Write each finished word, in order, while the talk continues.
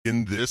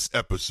in this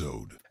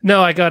episode.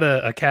 No, I got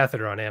a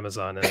catheter on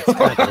Amazon and it's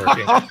kind of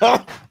working.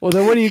 Well,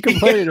 then what are you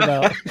complaining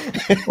about?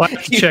 Well, I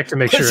have to check to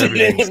make sure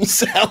everything's...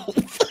 himself.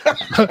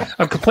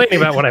 I'm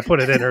complaining about when I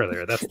put it in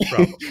earlier. That's the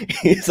problem.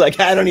 He's like,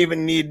 I don't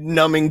even need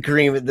numbing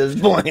cream at this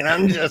point.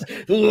 I'm just...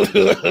 Well,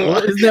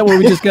 isn't that what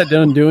we just got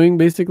done doing,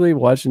 basically?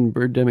 Watching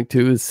Birdemic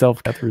 2 is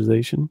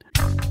self-catheterization.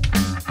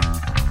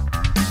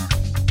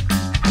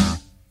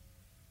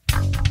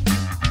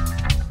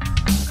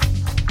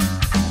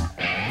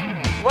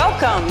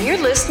 Welcome.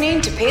 You're listening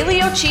to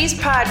Paleo Cheese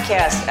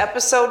Podcast,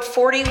 episode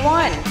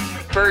 41,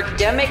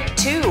 Birdemic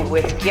 2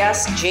 with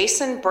guest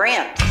Jason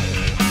Brandt.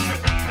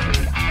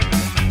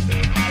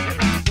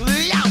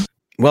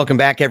 Welcome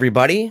back,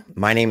 everybody.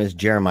 My name is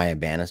Jeremiah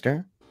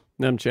Bannister.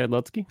 And I'm Chad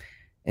Lutsky.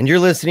 And you're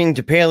listening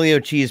to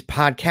Paleo Cheese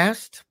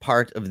Podcast,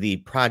 part of the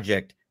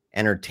Project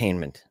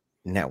Entertainment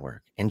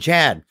Network. And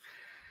Chad,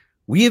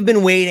 we have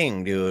been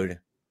waiting, dude,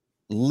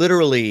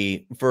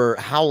 literally for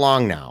how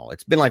long now?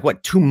 It's been like,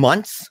 what, 2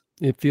 months?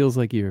 It feels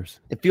like years.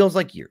 It feels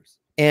like years.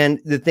 And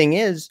the thing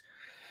is,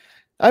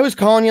 I was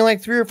calling you like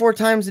 3 or 4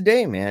 times a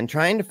day, man,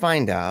 trying to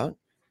find out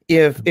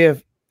if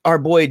our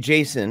boy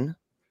Jason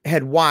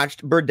had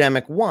watched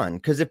Birdemic 1.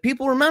 Because if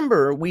people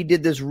remember, we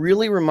did this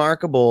really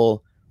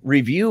remarkable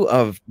review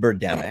of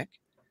Birdemic,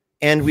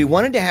 and we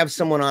wanted to have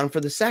someone on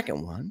for the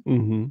second one.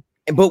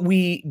 Mm-hmm. But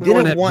we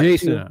didn't want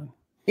Jason to. on.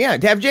 Yeah,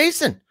 to have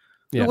Jason.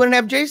 Yeah. We wouldn't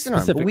have Jason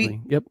on. But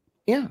Yep.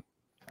 Yeah.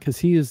 Because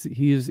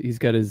he's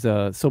got his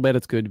So Bad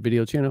It's Good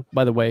video channel.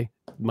 By the way,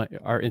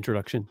 our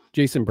introduction,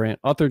 Jason Brandt,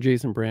 author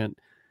Jason Brandt,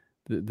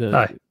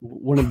 the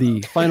one of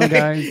the final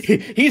guys.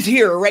 He's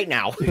here right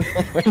now.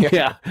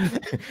 Yeah,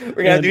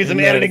 we're gonna do some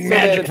editing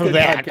magic for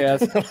that.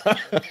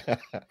 Podcast.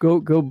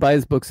 Go buy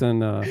his books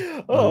on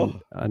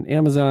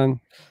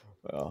Amazon.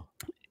 Well,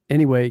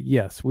 anyway,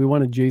 yes, we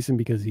wanted Jason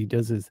because he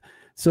does his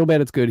So Bad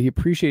It's Good. He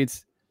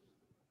appreciates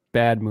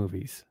bad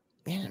movies.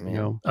 Yeah, man. You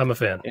know, I'm a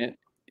fan.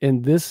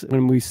 And this,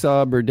 when we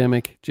saw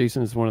Birdemic,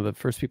 Jason is one of the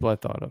first people I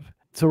thought of.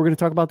 So we're going to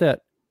talk about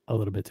that a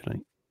little bit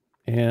tonight.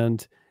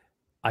 And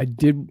I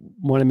did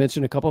want to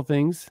mention a couple of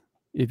things.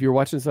 If you're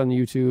watching this on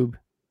YouTube,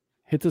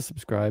 hit the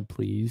subscribe,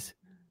 please.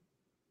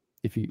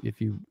 If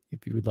you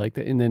would like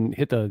that, and then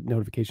hit the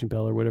notification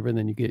bell or whatever, and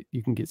then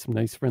you can get some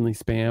nice friendly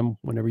spam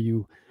whenever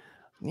you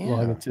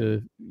log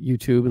into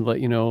YouTube and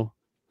let you know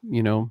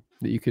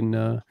that you can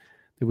that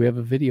we have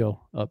a video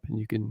up and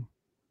you can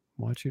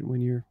watch it when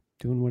you're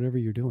doing whatever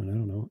you're doing. I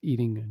don't know,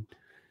 eating and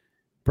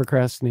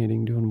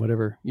procrastinating, doing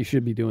whatever you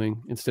should be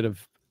doing instead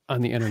of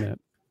on the internet.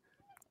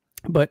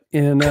 But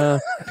yeah,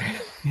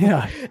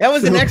 that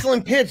was an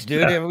excellent pitch,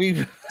 dude. Yeah.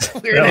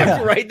 We're gonna have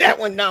to write that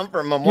one down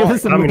for a memorial.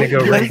 I'm gonna go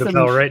ring the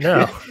bell right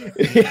now.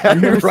 Yeah,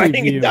 you're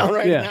writing it down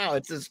right now.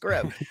 It's a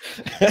script.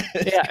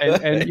 Yeah,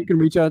 and you can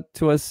reach out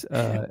to us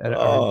at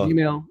our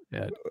email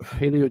at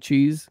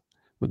paleocheese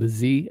with a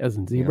Z as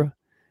in zebra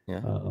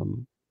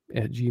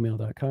at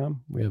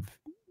gmail.com. We have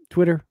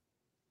Twitter,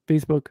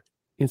 Facebook,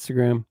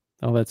 Instagram,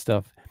 all that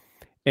stuff.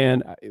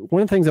 And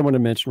one of the things I want to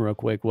mention real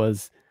quick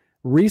was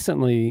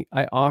recently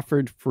I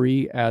offered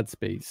free ad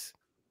space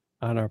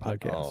on our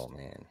podcast. Oh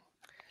man!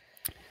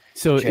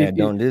 So Chad,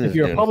 if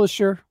you're a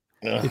publisher,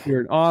 if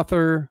you're an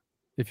author,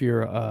 if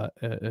you're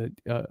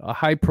a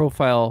high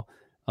profile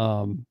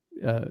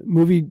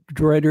movie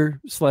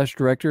writer /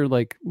 director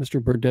like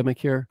Mr. Birdemic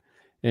here,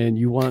 and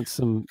you want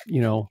some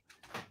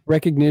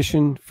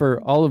recognition for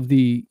all of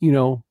the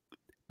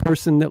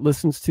person that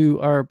listens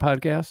to our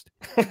podcast,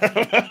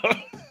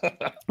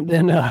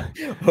 then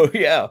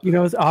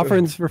it's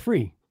offerings for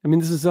free. I mean,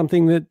 this is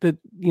something that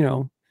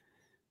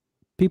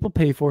people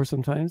pay for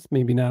sometimes,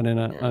 maybe not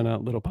on a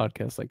little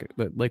podcast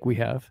like we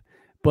have,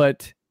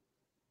 but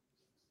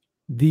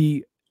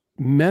the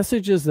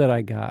messages that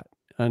I got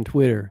on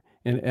Twitter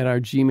and at our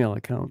Gmail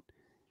account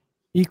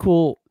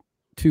equal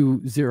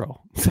to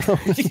 0. So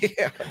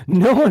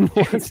no one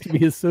wants to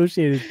be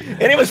associated.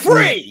 And it was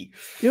free.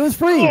 It was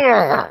free.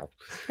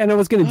 And I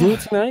was going to do it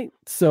tonight.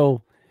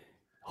 So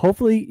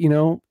hopefully,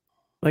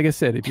 like I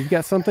said, if you've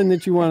got something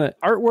that you want to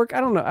artwork,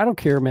 I don't know. I don't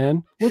care,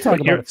 man. We'll talk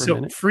about it for a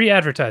minute. Free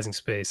advertising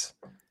space.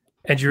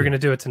 And you're going to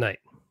do it tonight.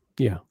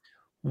 Yeah.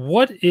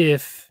 What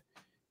if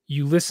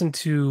you listen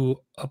to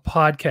a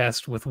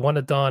podcast with one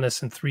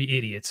Adonis and 3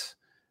 idiots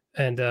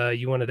and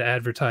you wanted to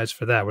advertise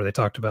for that, where they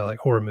talked about like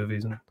horror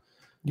movies and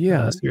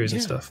series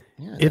and stuff?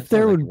 Yeah, if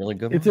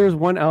there's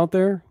one out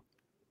there,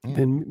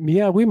 then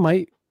we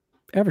might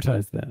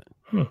advertise that.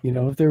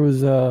 If there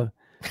was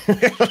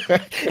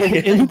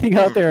anything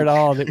out there at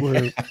all that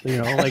were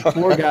like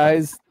 4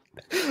 guys,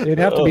 it'd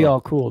have to be all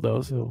cool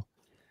though. So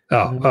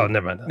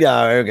never mind that.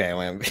 Yeah, okay.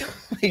 Well,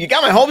 you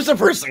got my hopes up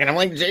for a second. I'm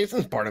like,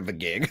 Jason's part of a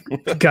gig.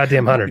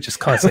 Goddamn Hunter just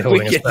constantly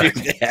holding us back.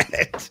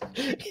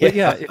 But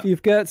if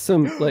you've got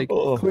some like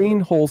clean,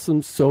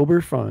 wholesome,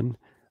 sober fun,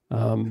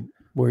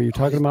 where you're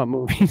talking about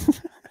movies.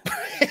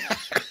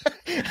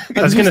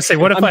 I was going to say,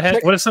 what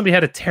if somebody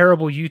had a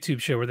terrible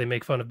YouTube show where they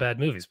make fun of bad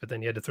movies, but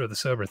then you had to throw the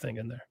sober thing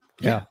in there?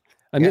 Yeah.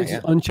 I'm just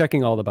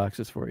unchecking all the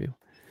boxes for you.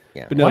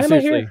 Yeah. But no,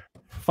 seriously,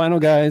 final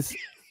guys,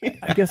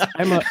 I guess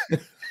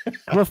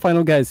I'm a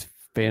Final Guys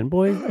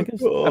fanboy, I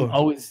guess.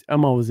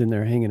 I'm always in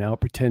there hanging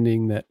out,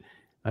 pretending that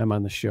I'm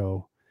on the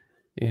show.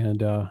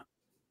 And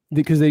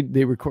because they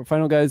record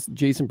Final Guys,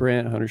 Jason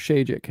Brandt, Hunter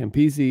Shea, Jack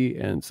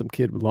Campisi, and some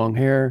kid with long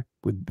hair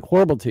with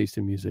horrible taste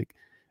in music.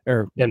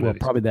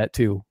 Probably that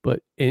too,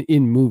 but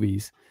in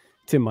movies,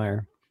 Tim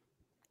Meyer.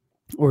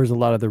 Or as a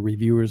lot of the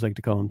reviewers like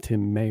to call him,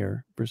 Tim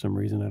Mayer, for some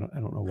reason. I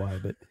don't know why,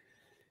 but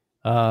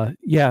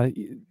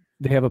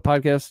they have a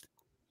podcast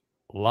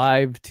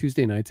live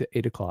Tuesday nights at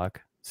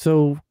 8:00.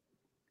 So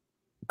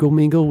go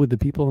mingle with the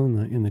people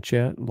in the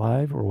chat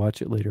live or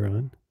watch it later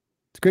on.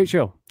 It's a great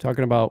show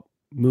talking about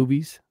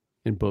movies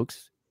and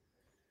books,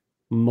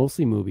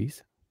 mostly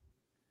movies.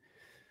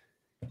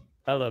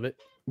 I love it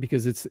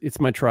because it's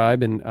my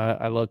tribe, and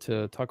I love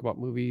to talk about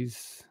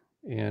movies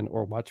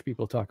or watch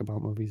people talk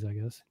about movies, I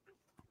guess.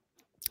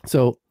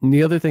 So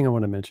the other thing I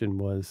want to mention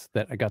was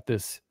that I got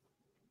this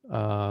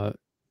Joe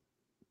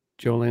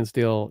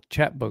Lansdale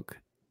chapbook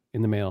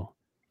in the mail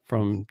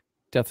from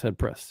Death's Head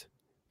Press,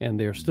 and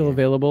they're still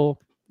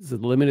available. This is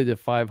limited to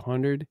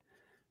 500.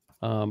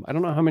 I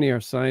don't know how many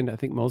are signed. I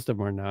think most of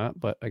them are not,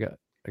 but I got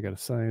a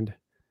signed.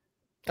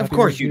 Of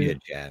course you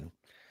did, Chad.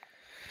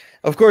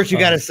 Of course you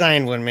got a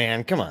signed one,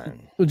 man. Come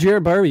on. Well,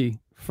 Jared Barbie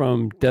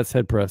from Death's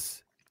Head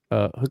Press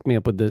hooked me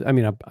up with the. I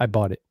mean, I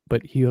bought it,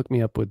 but he hooked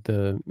me up with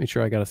make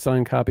sure I got a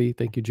signed copy.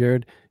 Thank you,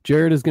 Jared.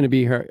 Jared is going to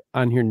be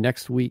on here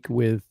next week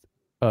with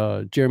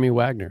Jeremy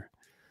Wagner,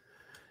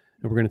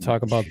 and we're going to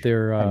talk about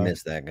their. I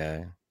miss that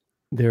guy.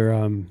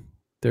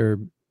 Their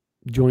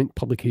joint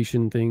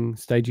publication thing,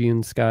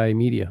 Stygian Sky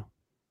Media.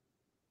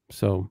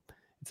 So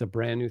it's a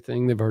brand new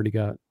thing. They've already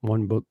got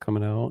one book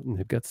coming out, and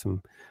they've got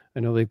I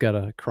know they've got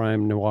a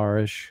crime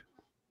noirish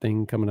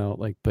thing coming out.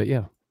 But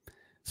yeah.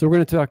 So we're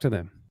going to talk to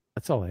them.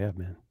 That's all I have,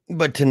 man.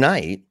 But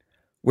tonight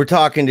we're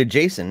talking to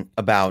Jason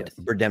about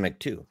Birdemic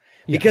 2.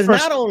 Because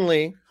not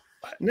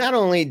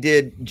only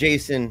did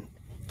Jason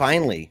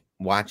finally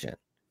watch it,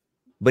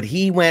 but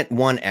he went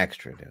one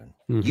extra, dude.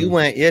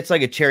 Mm-hmm. It's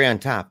like a cherry on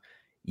top.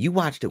 You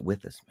watched it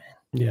with us, man.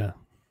 Yeah.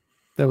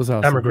 That was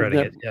awesome. I'm regretting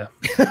it. Yeah.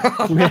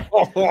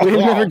 We've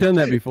never done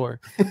that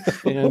before.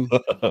 And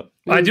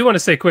I do want to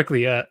say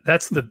quickly,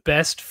 that's the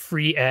best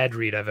free ad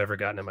read I've ever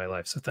gotten in my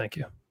life. So thank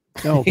you.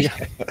 Oh, yeah.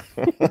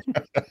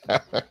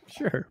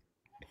 Sure.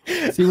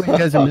 See what you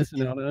guys are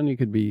missing out on?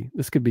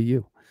 This could be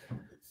you.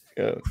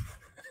 Yeah.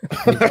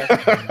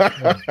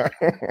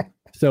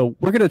 So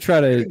we're going to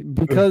try to,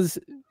 because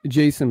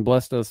Jason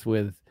blessed us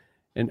with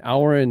an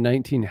hour and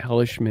 19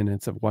 hellish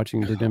minutes of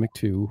watching Birdemic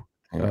 2,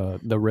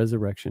 The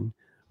Resurrection.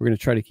 We're going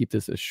to try to keep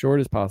this as short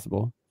as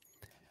possible,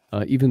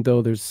 even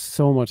though there's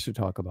so much to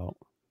talk about.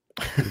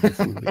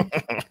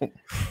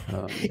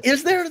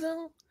 Is there,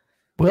 though?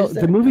 Well,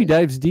 the movie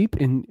dives deep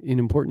in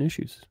important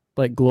issues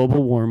like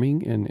global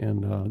warming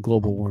and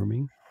global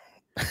warming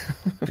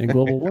and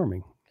global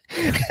warming.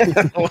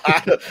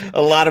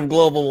 a lot of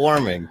global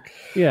warming.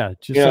 Yeah,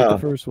 like the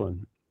first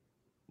one.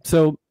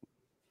 So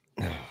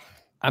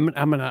I'm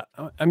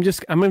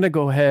gonna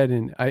go ahead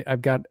and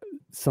I've got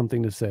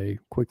something to say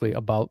quickly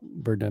about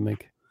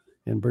Birdemic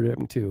and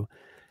Birdemic 2.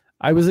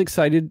 I was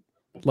excited,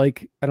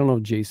 like I don't know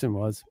if Jason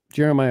was.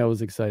 Jeremiah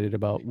was excited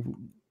about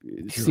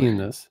seeing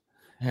this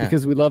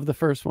because we love the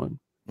first one.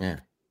 Yeah.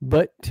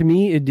 But to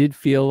me, it did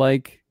feel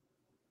like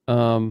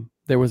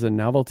there was a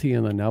novelty,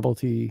 and the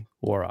novelty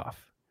wore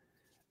off.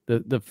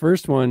 The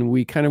first one,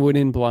 we kind of went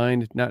in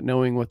blind, not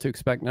knowing what to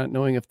expect, not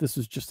knowing if this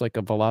was just like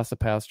a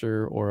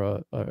Velocipaster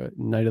or a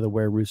Night of the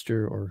Were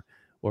Rooster or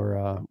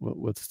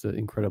what's the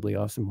incredibly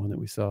awesome one that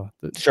we saw?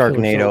 The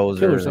Sharknadoes,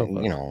 Killer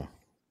Sofa.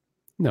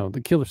 No,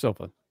 the Killer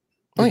Sofa.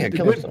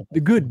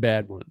 The good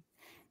bad one.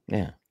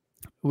 Yeah.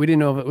 We didn't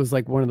know if it was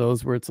like one of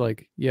those where it's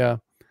like,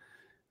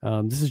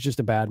 this is just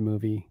a bad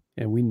movie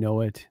and we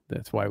know it.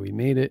 That's why we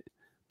made it.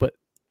 But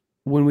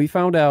when we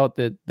found out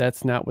that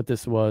that's not what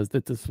this was,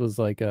 that this was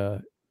like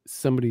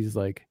somebody's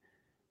like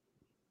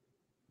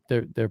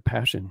their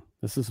passion.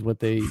 This is what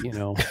they,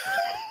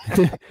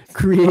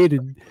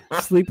 created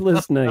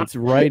sleepless nights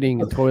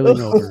writing and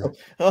toiling over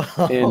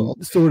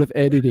and sort of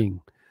editing.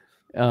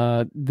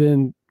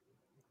 Then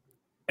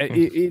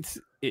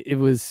it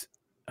was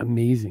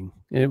amazing.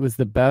 And it was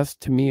the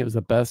best, to me, it was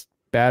the best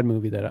bad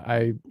movie that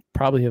I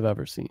probably have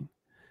ever seen.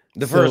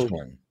 The first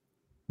one.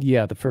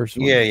 Yeah, the first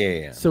one.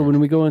 Yeah. So when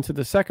we go into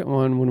the second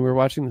one, when we were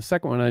watching the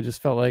second one, I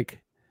just felt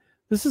like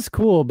this is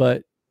cool,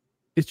 but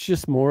it's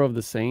just more of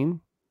the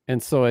same.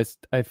 And so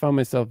I found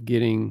myself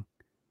getting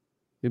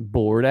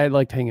bored. I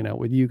liked hanging out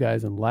with you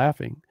guys and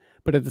laughing,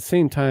 but at the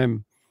same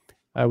time,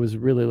 I was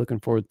really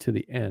looking forward to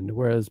the end.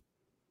 Whereas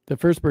the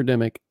first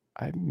Birdemic,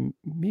 I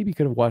maybe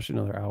could have watched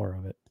another hour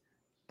of it.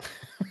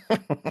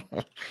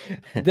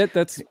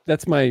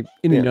 That's my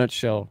in a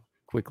nutshell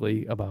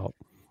quickly about.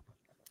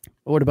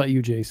 What about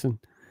you, Jason?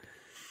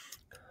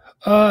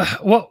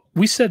 Well,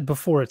 we said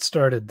before it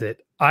started that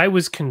I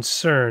was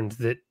concerned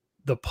that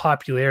the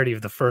popularity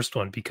of the first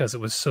one, because it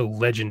was so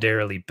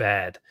legendarily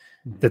bad,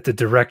 that the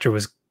director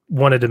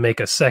wanted to make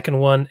a second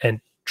one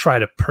and try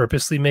to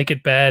purposely make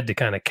it bad to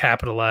kind of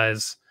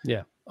capitalize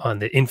on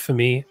the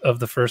infamy of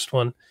the first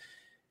one.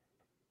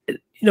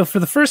 For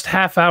the first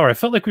half hour, I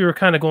felt like we were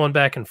kind of going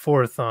back and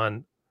forth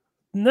on,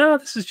 no,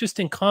 this is just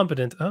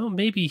incompetent. Oh,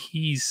 maybe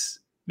he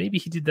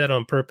did that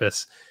on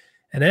purpose.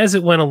 And as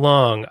it went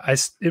along,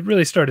 it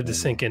really started to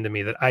sink into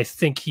me that I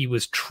think he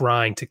was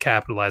trying to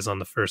capitalize on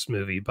the first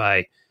movie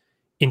by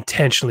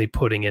intentionally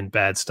putting in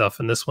bad stuff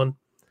in this one.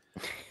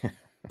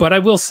 But I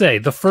will say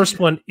the first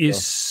one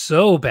is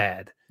so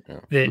bad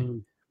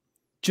that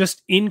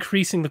just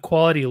increasing the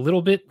quality a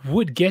little bit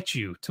would get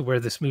you to where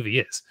this movie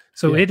is.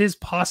 So it is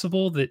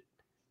possible that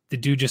the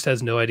dude just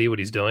has no idea what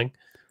he's doing.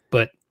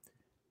 But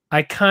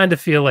I kind of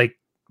feel like,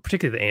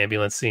 particularly the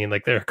ambulance scene,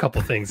 like there are a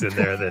couple things in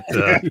there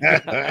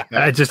that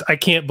I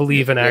can't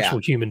believe an actual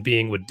human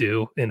being would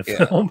do in a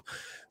film.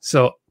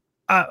 So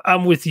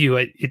I'm with you.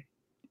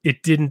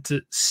 It didn't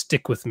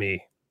stick with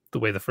me the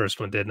way the first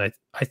one did. And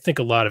I think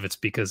a lot of it's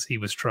because he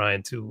was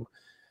trying to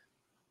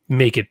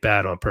make it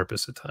bad on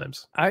purpose at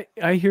times. I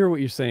hear what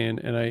you're saying.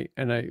 And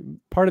I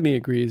part of me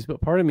agrees, but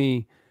part of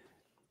me,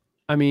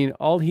 I mean,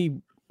 all he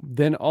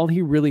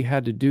really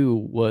had to do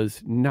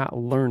was not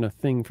learn a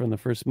thing from the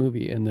first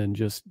movie and then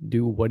just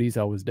do what he's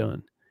always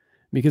done,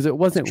 because it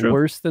wasn't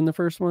worse than the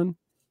first one.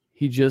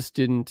 He just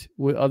didn't,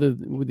 with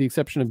the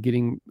exception of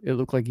it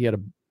looked like he had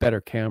a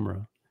better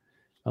camera.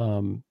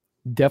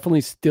 Definitely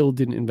still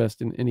didn't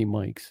invest in any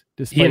mics.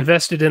 He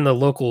invested in the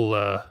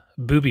local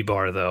booby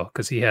bar though,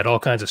 because he had all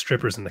kinds of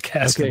strippers in the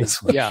cast. Okay. In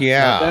this one.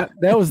 Yeah.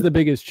 That was the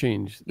biggest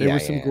change. There were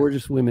some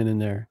gorgeous women in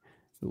there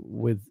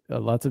with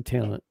lots of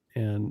talent,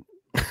 and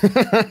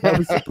that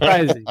was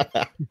surprising.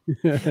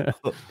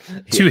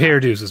 Two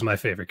hairdos is my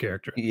favorite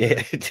character.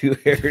 Yeah, two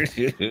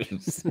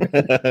hairdos.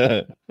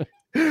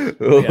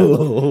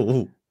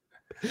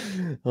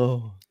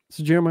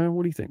 So Jeremiah,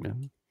 what do you think,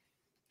 man?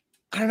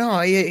 I don't know.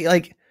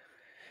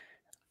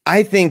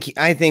 I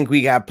think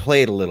we got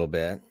played a little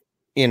bit.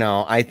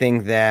 I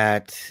think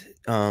that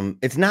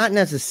it's not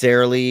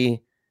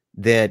necessarily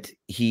that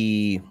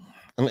he.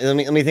 Let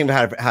me think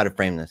about how to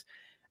frame this.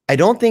 I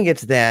don't think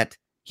it's that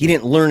he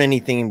didn't learn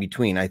anything in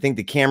between. I think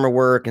the camera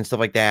work and stuff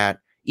like that,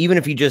 even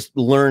if he just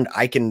learned,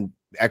 I can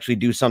actually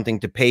do something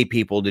to pay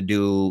people to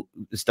do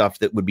stuff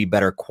that would be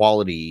better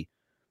quality,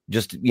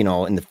 just,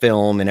 in the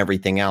film and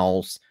everything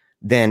else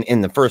than in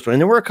the first one. And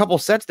there were a couple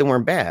sets that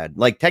weren't bad.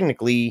 Like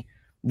technically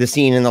the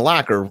scene in the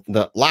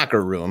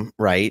locker room,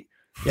 right?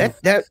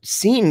 That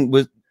scene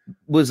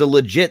was a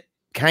legit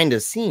kind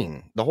of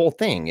scene. The whole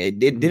thing. It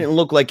didn't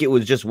look like it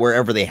was just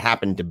wherever they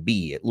happened to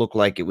be. It looked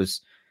like it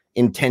was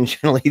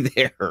intentionally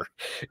there,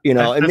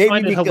 I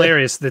find it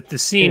hilarious that the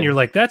scene you're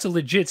like, that's a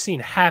legit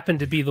scene, happened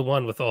to be the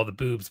one with all the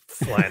boobs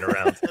flying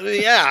around.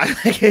 Why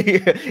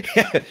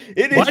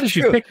did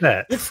you pick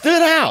that? It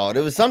stood out.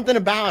 It was something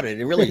about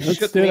it. It really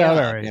shook me out.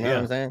 Right, what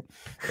I'm saying?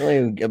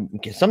 Really,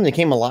 something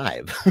came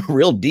alive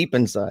real deep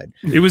inside.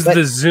 It was the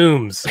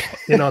zooms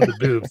in on the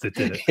boobs that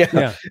did it.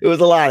 Yeah, it was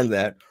a lot of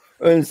that.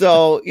 And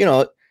so,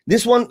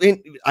 this one,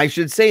 I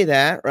should say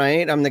that,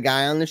 right? I'm the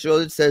guy on the show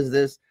that says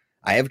this.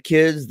 I have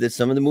kids, that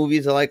some of the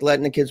movies I like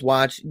letting the kids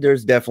watch,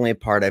 there's definitely a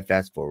part I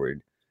fast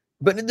forward,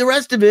 but the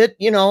rest of it,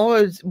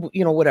 is,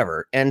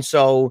 whatever. And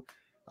so,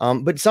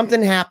 but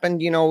something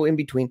happened, in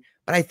between.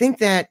 But I think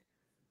that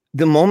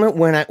the moment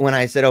when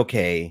I said,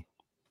 okay,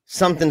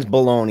 something's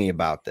baloney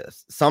about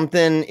this,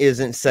 something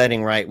isn't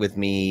setting right with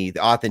me,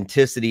 the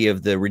authenticity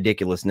of the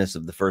ridiculousness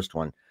of the first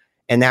one.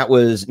 And that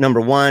was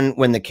number one,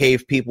 when the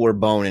cave people were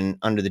boning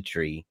under the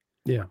tree.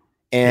 Yeah.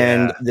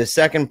 And the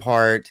second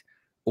part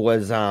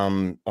was oh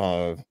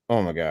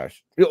my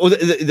gosh,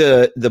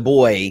 the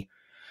boy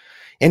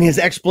and his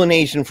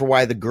explanation for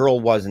why the girl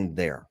wasn't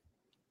there.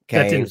 Okay,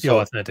 that didn't feel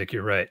authentic.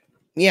 You're right.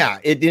 Yeah,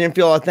 it didn't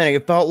feel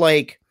authentic. It felt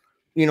like,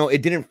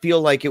 it didn't feel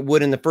like it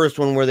would in the first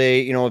one, where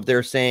they, if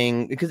they're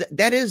saying, because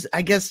that is,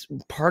 I guess,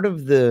 part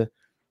of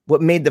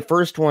what made the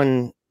first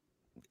one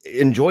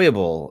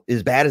enjoyable,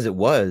 as bad as it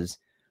was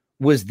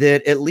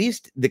that at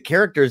least the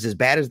characters, as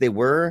bad as they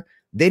were,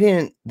 they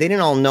didn't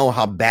all know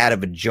how bad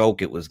of a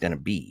joke it was going to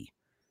be.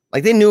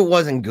 Like they knew it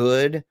wasn't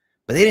good,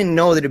 but they didn't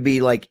know that it'd be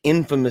like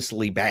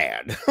infamously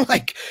bad.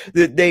 Like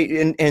that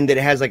and that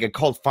it has like a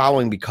cult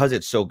following because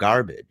it's so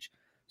garbage.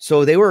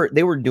 So they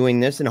were doing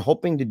this and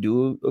hoping to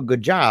do a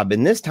good job.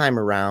 And this time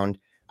around,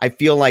 I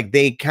feel like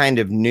they kind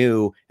of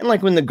knew. And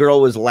like when the girl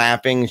was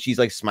laughing, she's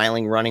like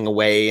smiling, running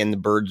away, and the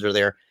birds are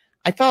there.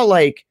 I felt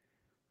like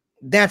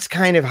that's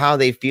kind of how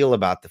they feel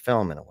about the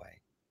film in a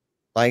way.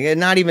 Like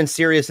not even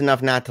serious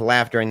enough not to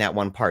laugh during that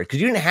one part,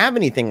 because you didn't have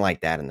anything like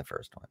that in the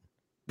first one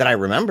that I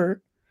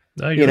remember.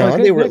 No,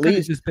 they were at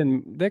least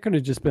that could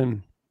have just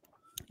been,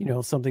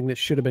 something that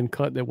should have been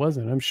cut that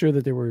wasn't. I'm sure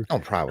that there were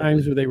probably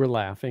times where they were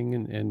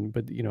laughing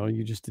but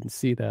you just didn't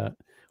see that,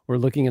 or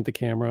looking at the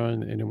camera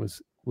and it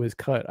was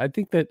cut. I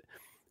think that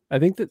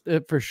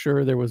for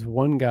sure there was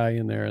one guy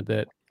in there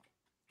that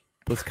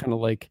was kind of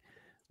like,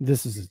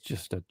 this is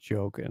just a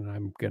joke and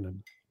I'm gonna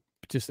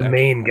just the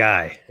main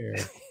guy.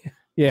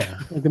 Yeah,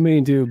 like the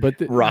main dude. But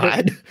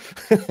Rod.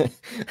 But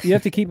you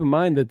have to keep in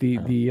mind that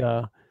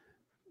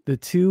the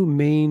two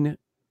main,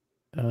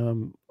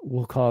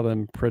 we'll call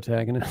them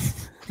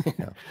protagonists.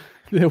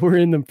 that were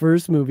in the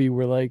first movie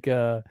were like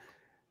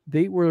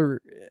they were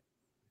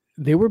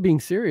being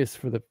serious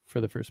for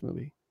the first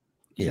movie.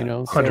 Yeah, you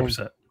know,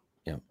 100%.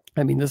 Yeah.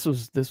 I mean, this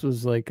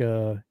was like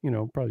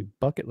probably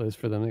bucket list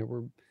for them. They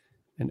were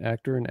an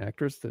actor and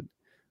actress that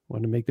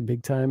wanted to make the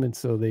big time, and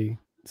so they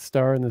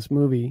star in this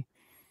movie.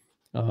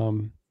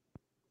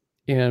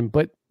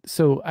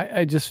 So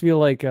I just feel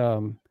like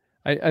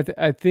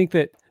I think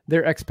that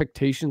their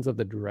expectations of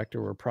the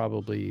director were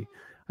probably,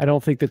 I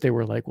don't think that they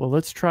were like, well,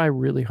 let's try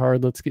really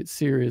hard, let's get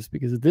serious,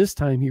 because this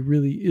time he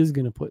really is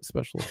going to put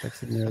special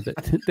effects in there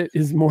that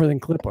is more than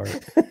clip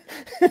art.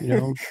 You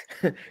know?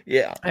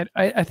 Yeah.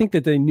 I think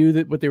that they knew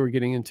that what they were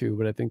getting into,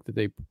 but I think that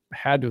they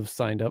had to have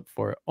signed up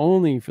for it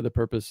only for the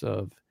purpose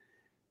of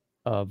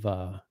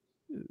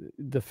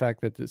the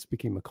fact that this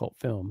became a cult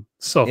film,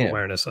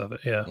 self-awareness of it.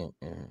 Yeah.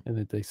 And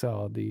that they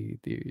saw the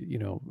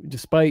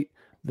despite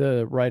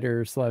the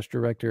writer /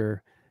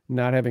 director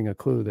not having a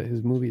clue that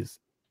his movie is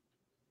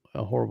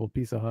a horrible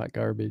piece of hot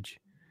garbage.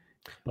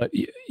 But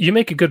you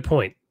make a good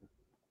point.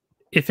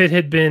 If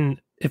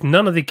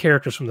none of the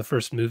characters from the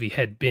first movie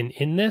had been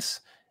in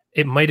this,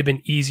 it might have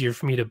been easier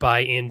for me to buy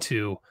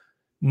into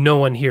no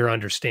one here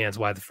understands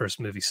why the first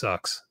movie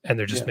sucks and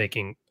they're just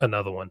making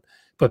another one.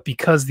 But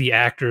because the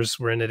actors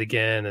were in it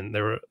again, and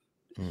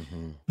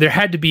there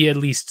had to be at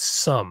least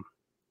some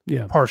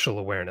partial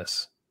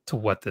awareness to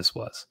what this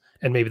was.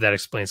 And maybe that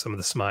explains some of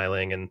the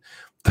smiling. And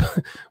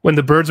when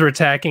the birds were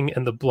attacking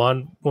and the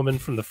blonde woman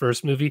from the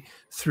first movie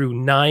threw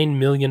 9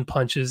 million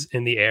punches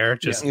in the air,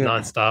 just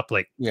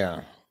nonstop,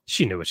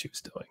 she knew what she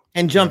was doing.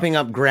 And jumping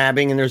up,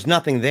 grabbing, and there's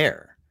nothing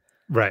there.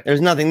 Right.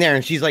 There's nothing there.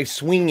 And she's like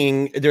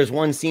swinging. There's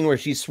one scene where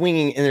she's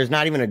swinging and there's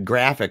not even a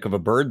graphic of a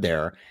bird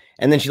there.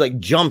 And then she like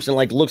jumps and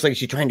like looks like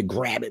she's trying to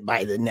grab it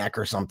by the neck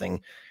or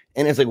something.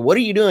 And it's like, what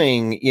are you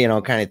doing? You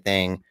know, kind of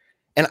thing.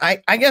 And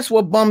I guess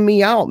what bummed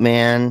me out,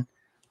 man,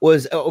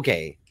 was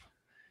okay.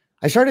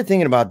 I started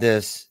thinking about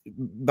this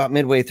about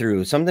midway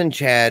through. Something,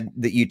 Chad,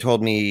 that you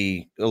told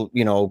me,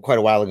 quite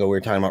a while ago. We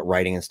were talking about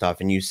writing and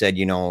stuff. And you said,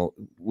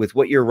 with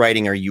what you're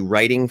writing, are you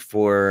writing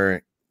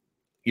for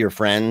your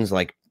friends,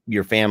 like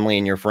your family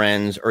and your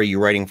friends, or are you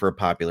writing for a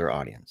popular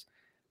audience?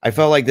 I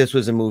felt like this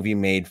was a movie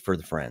made for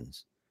the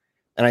friends.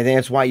 And I think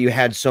that's why you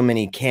had so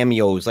many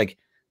cameos, like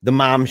the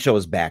mom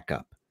shows back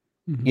up.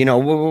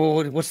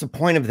 Mm-hmm. What's the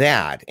point of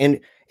that? And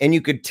you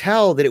could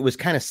tell that it was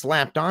kind of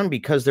slapped on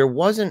because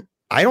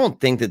I don't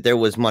think that there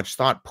was much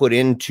thought put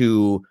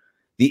into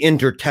the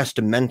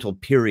intertestamental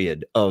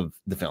period of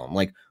the film.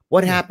 Like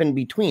what happened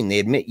between, they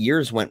admit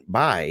years went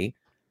by,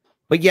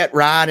 but yet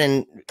Rod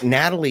and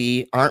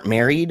Natalie aren't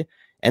married.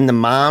 And the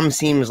mom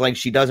seems like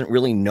she doesn't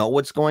really know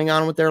what's going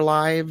on with their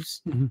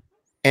lives. Mm-hmm.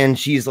 And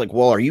she's like,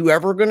 well, are you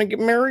ever going to get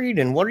married?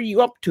 And what are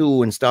you up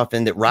to and stuff?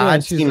 And that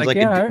Rod seems like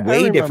a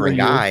way different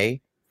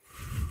guy.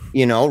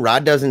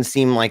 Rod doesn't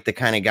seem like the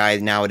kind of guy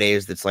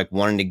nowadays that's like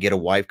wanting to get a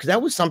wife. Cause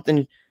that was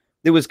something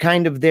that was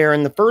kind of there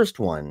in the first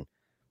one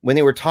when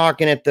they were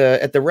talking at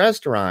the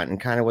restaurant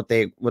and kind of what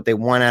they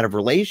want out of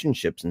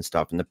relationships and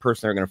stuff and the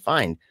person they're going to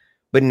find.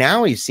 But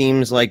now he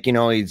seems like,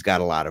 he's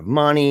got a lot of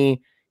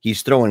money.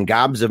 He's throwing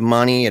gobs of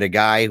money at a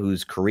guy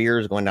whose career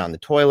is going down the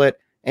toilet.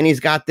 And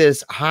he's got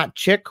this hot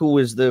chick who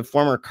was the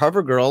former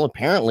cover girl,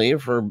 apparently,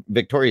 for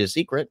Victoria's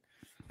Secret.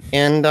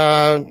 And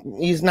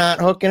he's not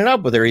hooking it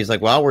up with her. He's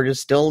like, well, we're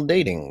just still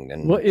dating.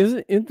 And is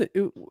it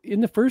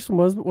in the first one,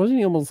 wasn't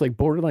he almost like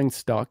borderline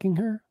stalking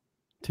her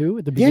too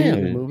at the beginning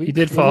of the movie? He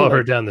did follow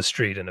her down the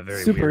street in a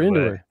very super weird into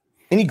way. her.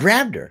 And he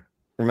grabbed her.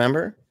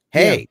 Remember?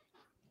 Hey,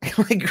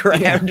 like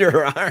grabbed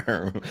her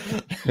arm.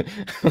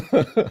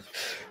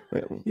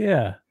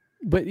 Yeah.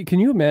 But can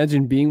you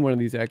imagine being one of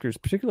these actors,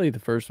 particularly the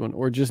first one,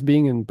 or just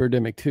being in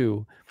Birdemic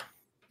 2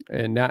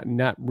 and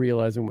not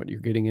realizing what you're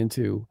getting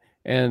into,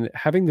 and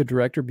having the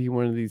director be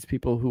one of these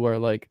people who are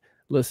like,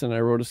 listen,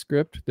 I wrote a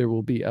script. There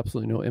will be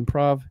absolutely no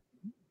improv.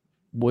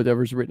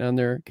 Whatever's written on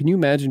there. Can you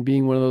imagine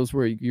being one of those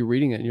where you're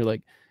reading it and you're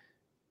like,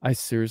 I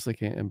seriously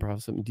can't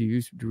improv something.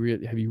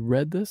 Have you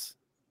read this?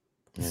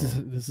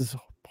 This is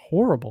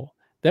horrible.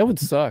 That would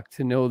suck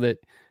to know that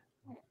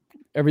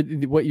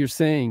what you're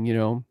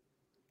saying,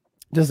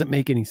 doesn't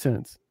make any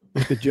sense.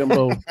 Like the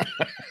jumbo.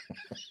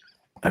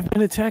 I've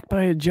been attacked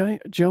by a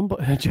giant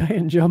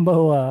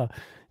jumbo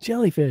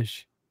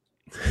jellyfish.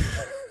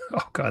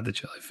 Oh God, the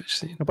jellyfish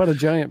scene. How about a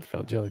giant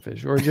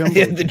jellyfish or a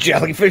jumbo? The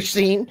jellyfish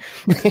scene.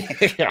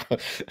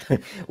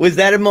 Was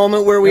that a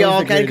moment where we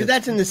all kind of, because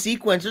that's in the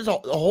sequence. There's a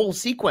whole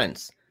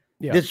sequence.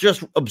 Yeah. That's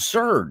just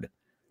absurd.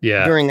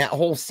 Yeah. During that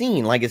whole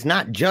scene, like it's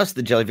not just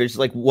the jellyfish. It's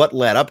like what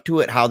led up to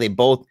it. How they're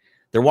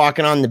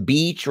walking on the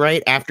beach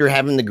right after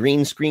having the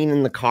green screen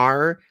in the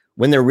car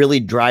when they're really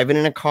driving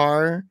in a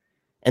car.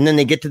 And then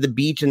they get to the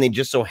beach and they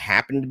just so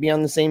happen to be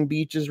on the same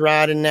beach as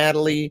Rod and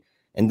Natalie.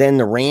 And then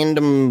the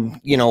random,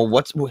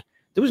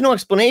 there was no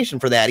explanation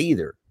for that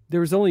either. There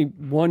was only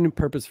one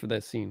purpose for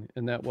that scene.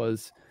 And that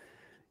was,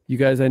 you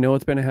guys, I know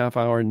it's been a half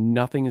hour.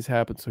 Nothing has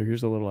happened. So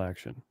here's a little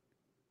action.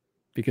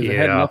 Because it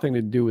had nothing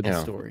to do with the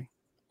story.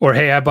 Or,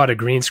 hey, I bought a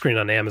green screen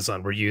on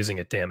Amazon. We're using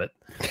it, damn it.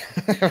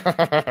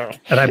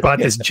 And I bought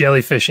this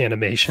jellyfish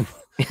animation.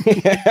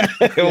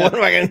 What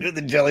am I going to do with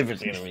the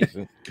jellyfish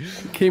animation?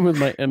 Came with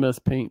my MS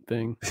Paint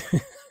thing.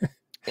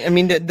 I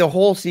mean, the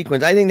whole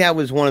sequence, I think that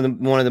was one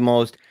of the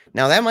most,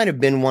 now that might have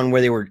been one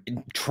where they were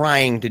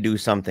trying to do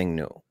something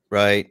new,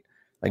 right?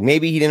 Like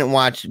maybe he didn't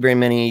watch very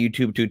many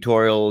YouTube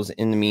tutorials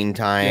in the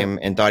meantime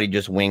and thought he'd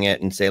just wing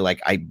it and say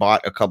like, I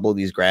bought a couple of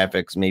these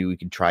graphics. Maybe we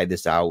could try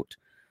this out.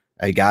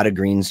 I got a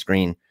green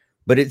screen,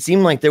 but it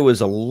seemed like there was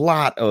a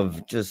lot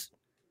of just,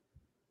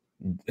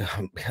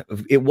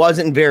 it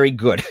wasn't very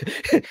good.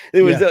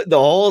 It was the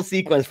whole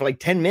sequence for like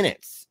 10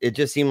 minutes. It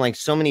just seemed like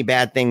so many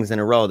bad things in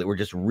a row that were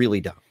just really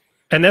dumb.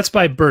 And that's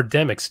by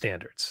Birdemic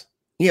standards.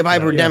 Yeah, by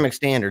Birdemic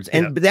standards.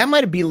 And but that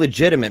might be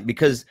legitimate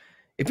because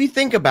if you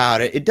think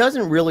about it, it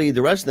doesn't really,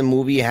 the rest of the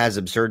movie has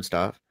absurd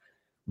stuff,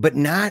 but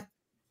not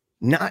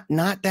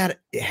that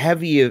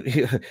heavy.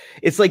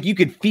 It's like you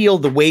could feel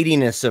the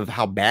weightiness of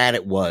how bad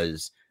it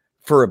was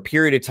for a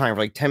period of time,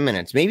 for like 10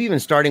 minutes, maybe even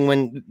starting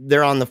when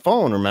they're on the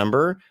phone,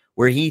 remember?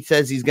 Where he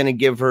says he's going to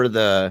give her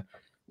the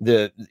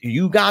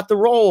you got the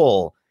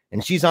role,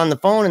 and she's on the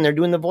phone and they're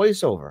doing the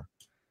voiceover.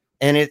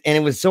 And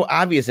it was so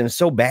obvious and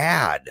so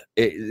bad.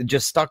 It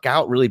just stuck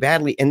out really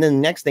badly. And then the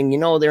next thing you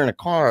know, they're in a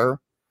car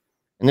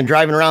and they're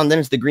driving around. Then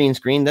it's the green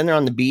screen. Then they're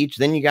on the beach.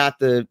 Then you got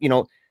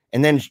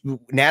and then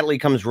Natalie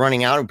comes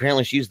running out.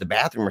 Apparently she used the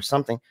bathroom or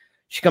something.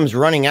 She comes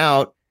running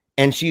out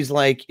and she's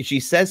like, she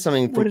says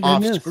something from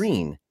off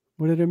screen.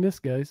 What did I miss,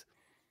 guys?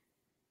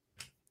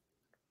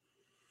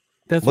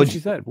 That's what she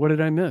said. What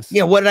did I miss?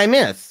 Yeah. What did I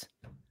miss?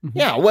 Mm-hmm.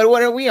 Yeah.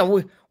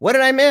 What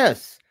did I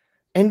miss?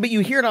 But you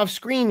hear it off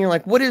screen. You're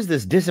like, what is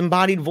this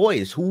disembodied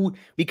voice? Who?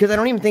 Because I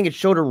don't even think it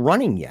showed her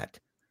running yet.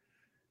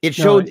 It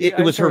showed it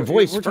was her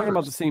voice. We're talking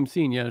about the same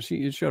scene. Yeah,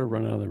 it showed her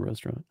run out of the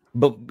restaurant.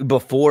 But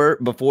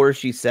before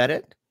she said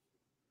it,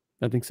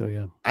 I think so.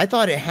 Yeah, I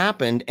thought it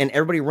happened, and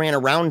everybody ran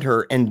around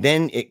her, and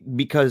then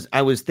because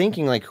I was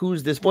thinking like,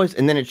 who's this voice?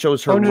 And then it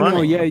shows her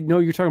running. No,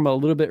 you're talking about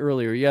a little bit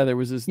earlier. Yeah, there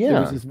was this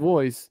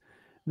voice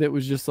that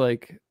was just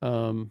like,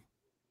 it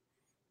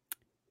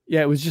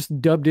was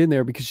just dubbed in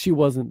there because she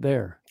wasn't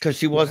there. Because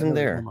she wasn't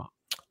there.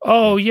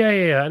 Oh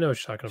yeah. I know what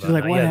you're talking about. She's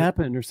like, what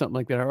happened, or something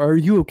like that. Are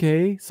you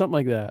okay? Something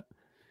like that.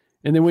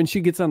 And then when she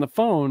gets on the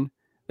phone,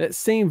 that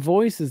same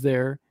voice is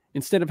there.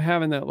 Instead of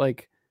having that,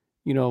 like,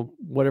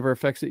 whatever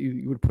effects that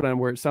you would put on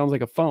where it sounds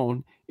like a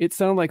phone, it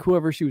sounded like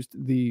whoever she was,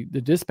 the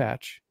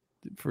dispatch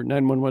for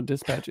 911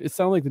 dispatch. It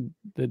sounded like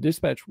the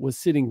dispatch was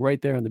sitting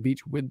right there on the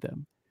beach with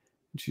them.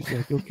 And she's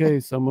like, okay,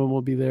 someone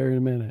will be there in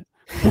a minute.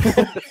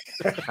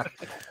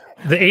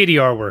 The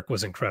ADR work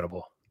was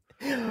incredible.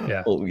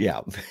 Yeah. Oh,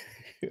 yeah.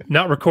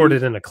 Not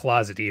recorded in a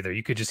closet either.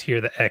 You could just hear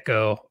the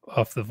echo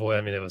off the voice.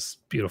 I mean, it was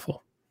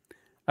beautiful.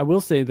 I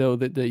will say though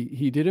that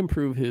he did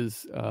improve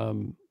his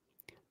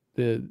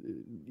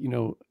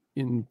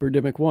in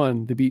Birdemic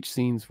 1, the beach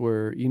scenes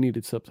where you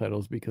needed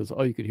subtitles because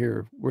all you could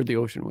hear were the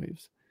ocean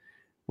waves.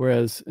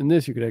 Whereas in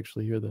this, you could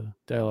actually hear the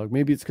dialogue.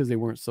 Maybe it's because they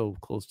weren't so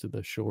close to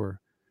the shore.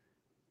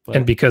 But,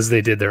 and because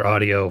they did their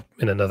audio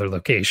in another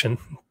location.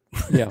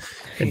 Yeah.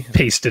 And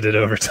pasted it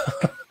over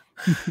top.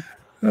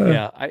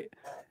 Yeah. I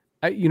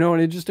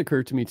and it just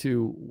occurred to me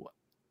too,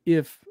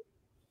 if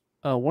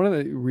one of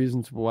the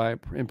reasons why,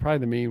 and probably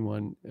the main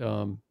one,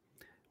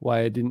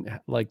 why I didn't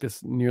like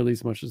this nearly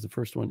as much as the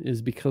first one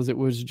is because it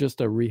was just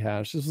a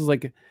rehash. This was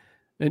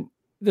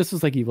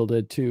like Evil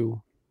Dead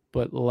 2,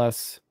 but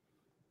less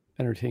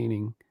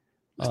entertaining.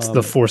 It's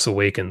The Force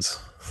Awakens.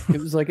 It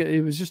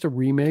was just a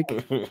remake,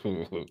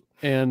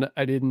 and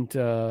I didn't.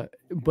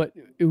 But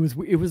it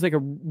was like a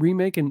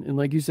remake, and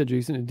like you said,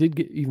 Jason, it did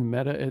get even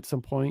meta at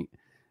some point.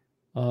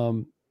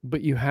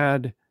 But you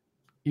had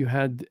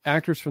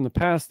actors from the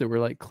past that were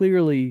like,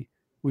 clearly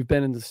we've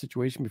been in this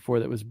situation before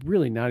that was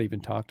really not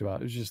even talked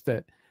about. It was just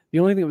that the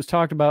only thing that was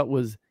talked about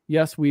was,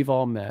 yes, we've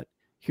all met.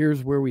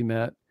 Here's where we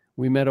met.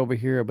 We met over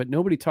here, but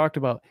nobody talked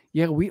about,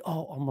 we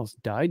all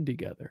almost died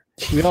together.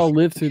 We all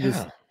lived through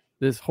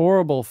this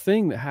horrible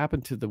thing that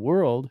happened to the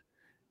world,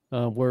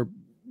 where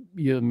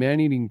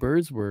man-eating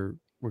birds were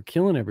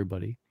killing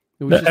everybody.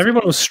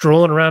 Everyone was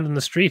strolling around in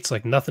the streets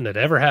like nothing had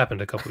ever happened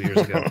a couple of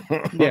years ago.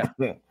 Yeah.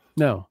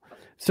 No.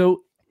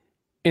 So,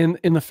 and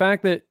the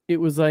fact that it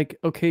was like,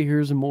 okay,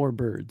 here's more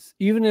birds,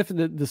 even if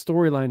the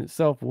storyline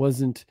itself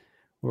wasn't,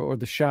 or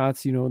the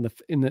shots, in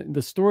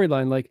the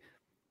storyline, like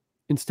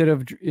instead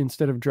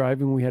of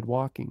driving, we had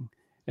walking,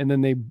 and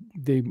then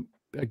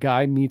a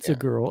guy meets a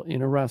girl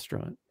in a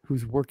restaurant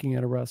who's working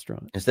at a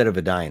restaurant instead of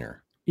a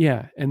diner.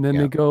 Yeah. And then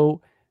they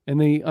go and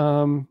they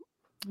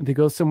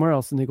go somewhere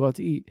else and they go out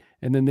to eat,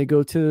 and then they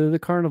go to the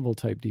carnival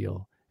type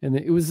deal. And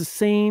it was the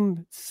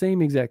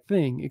same exact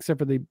thing, except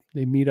for they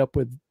meet up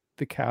with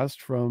the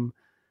cast from,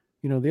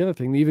 the other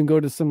thing. They even go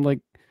to some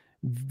like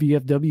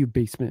VFW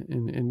basement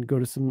and go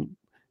to some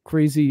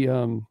crazy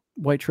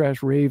white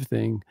trash rave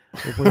thing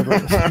or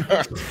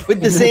whatever.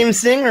 With the same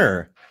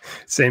singer.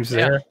 Same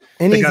singer.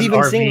 Yeah. And he's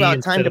even singing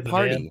about time to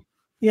party.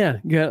 Yeah,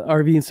 you got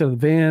RV instead of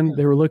the van.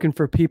 They were looking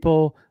for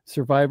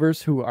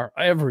survivors who are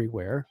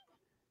everywhere.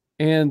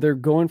 And they're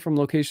going from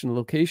location to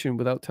location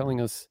without telling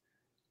us,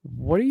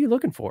 what are you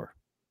looking for?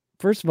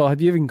 First of all,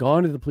 have you even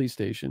gone to the police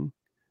station?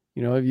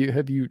 You know,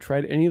 have you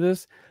tried any of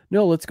this?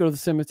 No, let's go to the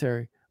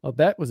cemetery. Oh,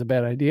 that was a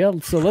bad idea.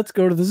 So let's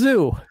go to the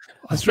zoo.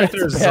 That's right.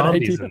 There's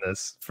zombies in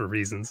this for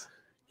reasons.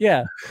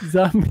 Yeah,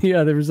 there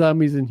were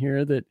zombies in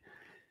here, that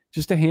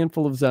just a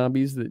handful of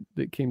zombies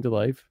that came to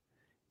life.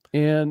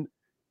 And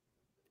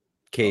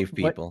cave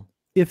people.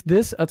 If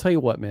this, I'll tell you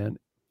what, man.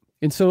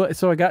 And so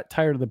I got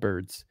tired of the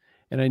birds,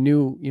 and I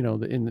knew, you know,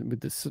 the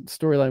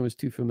storyline was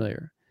too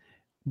familiar.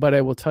 But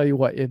I will tell you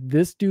what, if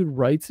this dude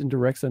writes and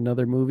directs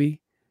another movie,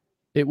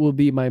 it will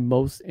be my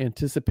most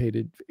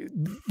anticipated,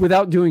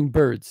 without doing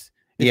birds.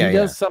 If he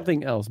does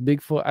something else,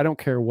 Bigfoot, I don't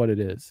care what it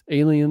is,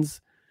 aliens.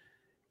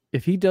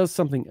 If he does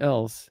something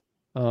else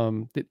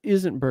that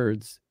isn't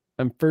birds,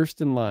 I'm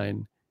first in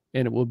line,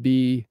 and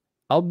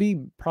I'll be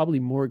probably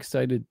more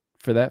excited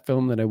for that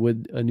film than I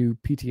would a new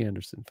P.T.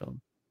 Anderson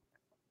film.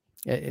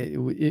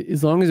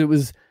 As long as it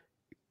was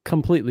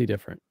completely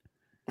different.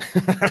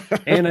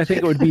 And I think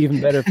it would be even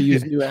better if you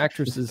used new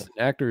actresses and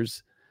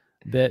actors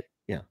that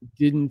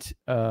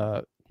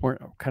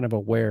weren't kind of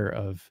aware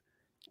of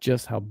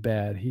just how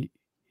bad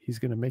he's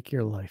going to make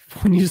your life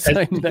when you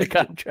sign that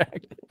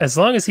contract. As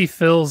long as he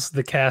fills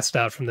the cast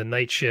out from the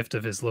night shift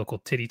of his local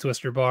titty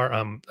twister bar,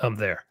 I'm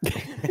there.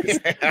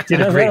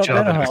 Did a great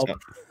job.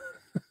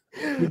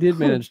 He did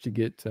manage to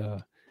get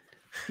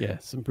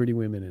some pretty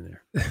women in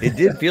there. It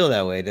did feel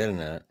that way, didn't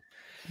it?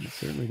 It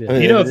certainly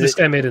did. You know, if this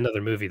guy made another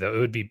movie, though, it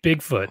would be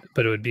Bigfoot,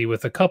 but it would be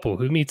with a couple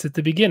who meets at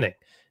the beginning,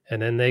 and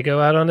then they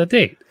go out on a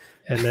date,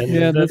 and then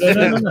then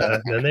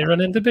they run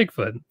into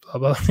Bigfoot. Blah,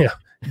 blah, yeah,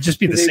 it'd just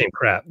be the same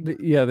crap.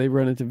 Yeah, they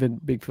run into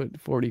Bigfoot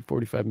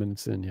 45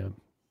 minutes in.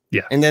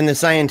 Yeah. And then the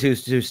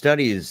scientist who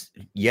studies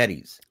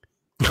Yetis.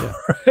 Yeah.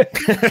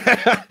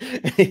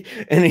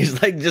 And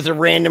he's like just a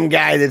random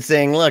guy that's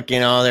saying, look, you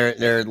know,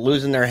 they're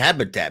losing their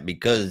habitat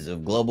because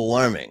of global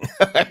warming.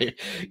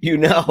 You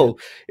know,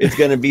 it's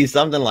going to be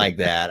something like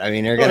that. I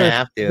mean, they're going to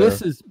have to.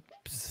 This is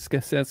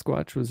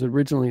Sasquatch was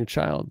originally a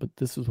child, but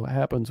this is what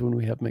happens when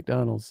we have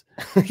McDonald's.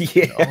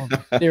 Yeah. All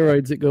the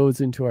steroids that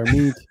goes into our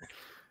meat,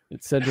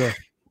 etc.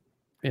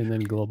 And then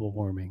global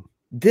warming.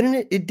 Didn't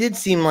it? It did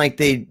seem like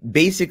they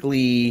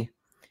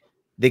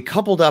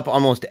coupled up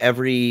almost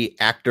every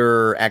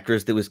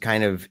actress that was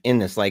kind of in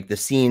this, like the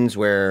scenes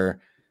where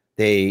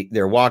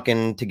they're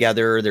walking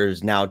together.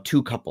 There's now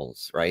two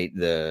couples, right?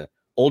 The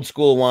old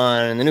school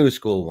one and the new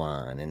school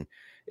one. And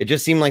it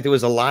just seemed like there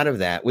was a lot of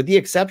that, with the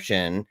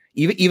exception,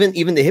 even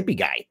the hippie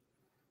guy.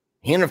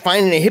 He ended up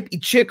finding a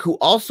hippie chick who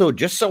also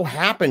just so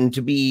happened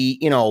to be,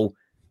 you know,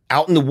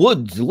 out in the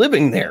woods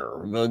living there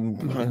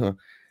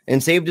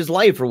and saved his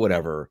life or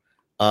whatever.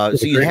 So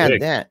you had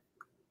that.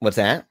 What's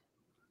that?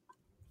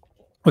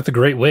 With the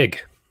great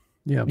wig.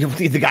 Yeah.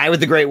 The guy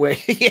with the great wig.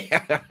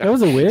 Yeah. That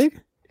was a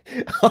wig?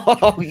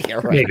 Oh, yeah,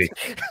 right. Maybe.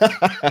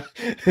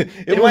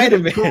 It might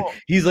have been. Cool.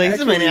 He's like, this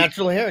is my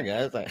natural hair,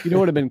 guys. You know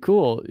what would have been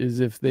cool is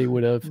if they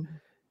would have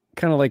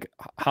kind of like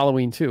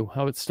Halloween 2,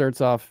 how it starts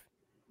off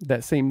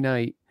that same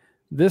night.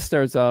 This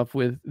starts off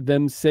with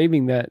them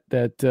saving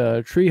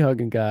that tree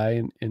hugging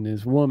guy and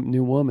his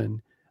new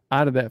woman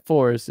out of that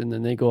forest, and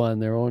then they go on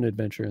their own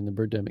adventure and the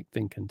Birdemic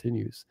thing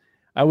continues.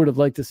 I would have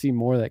liked to see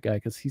more of that guy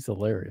because he's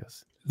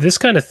hilarious. This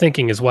kind of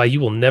thinking is why you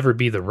will never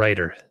be the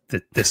writer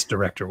that this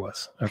director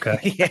was. Okay.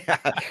 Yeah.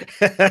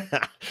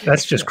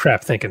 That's just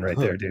crap thinking right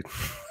there, dude.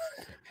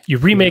 You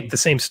remake the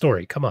same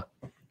story. Come on.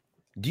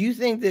 Do you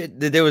think that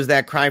there was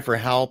that cry for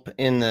help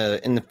in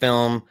the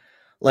film?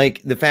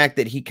 Like the fact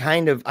that he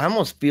kind of, I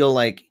almost feel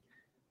like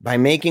by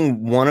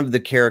making one of the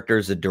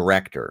characters a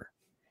director,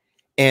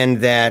 and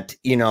that,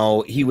 you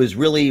know, he was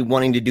really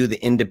wanting to do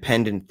the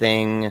independent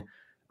thing,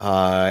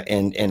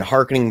 and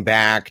hearkening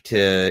back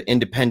to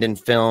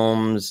independent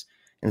films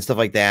and stuff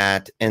like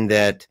that. And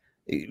that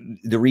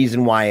the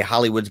reason why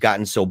Hollywood's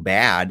gotten so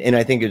bad, and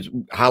I think it's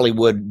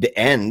Hollywood the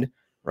end,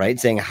 right?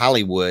 Saying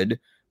Hollywood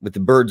with the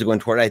birds going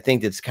toward it. I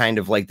think it's kind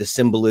of like the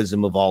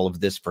symbolism of all of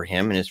this for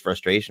him and his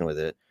frustration with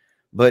it.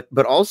 But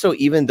also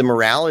even the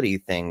morality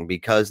thing,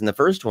 because in the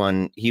first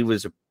one, he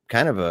was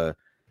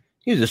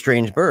a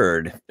strange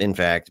bird, in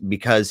fact,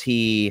 because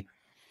he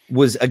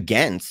was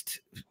against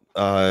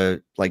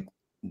like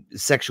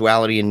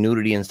sexuality and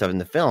nudity and stuff in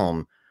the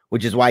film,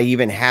 which is why he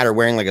even had her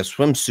wearing like a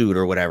swimsuit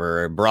or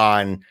whatever, a bra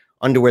and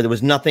underwear. There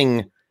was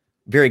nothing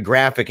very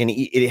graphic, and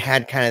it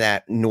had kind of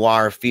that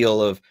noir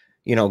feel of,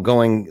 you know,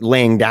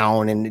 laying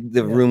down and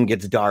the room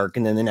gets dark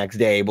and then the next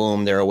day,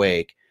 boom, they're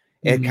awake.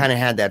 It kind of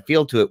had that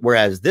feel to it.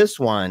 Whereas this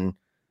one,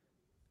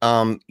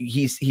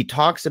 he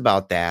talks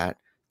about that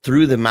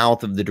through the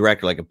mouth of the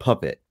director, like a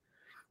puppet,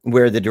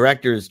 where the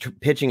director is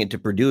pitching it to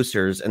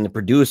producers, and the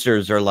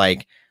producers are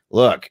like,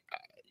 look,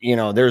 you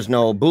know, there's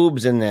no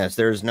boobs in this.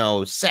 There's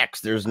no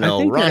sex. There's no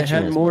raunchiness. It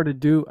had more to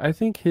do. I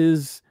think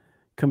his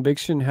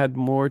conviction had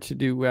more to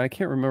do. I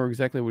can't remember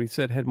exactly what he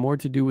said. Had more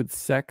to do with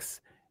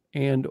sex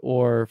and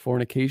or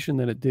fornication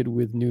than it did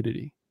with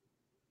nudity.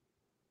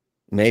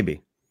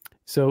 Maybe.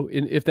 So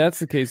if that's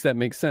the case, that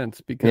makes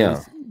sense,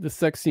 because the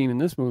sex scene in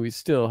this movie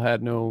still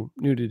had no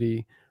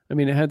nudity. I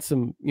mean, it had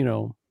some,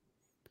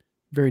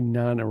 very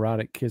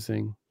non-erotic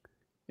kissing.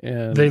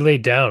 And they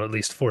laid down at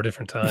least 4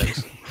 different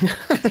times.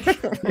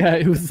 yeah,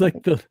 it was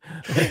like the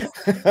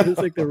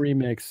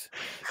remix.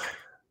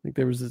 I think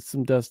there was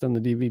some dust on the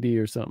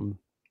DVD or something.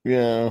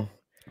 Yeah.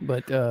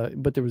 But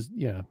there was,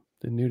 the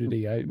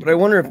nudity. But I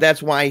wonder if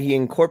that's why he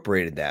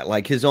incorporated that.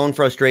 Like his own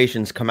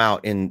frustrations come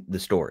out in the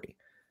story.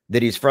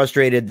 That he's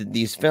frustrated that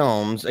he's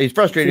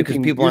frustrated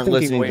because people aren't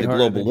listening to the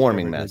global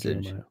warming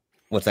message.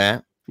 What's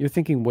that? You're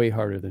thinking way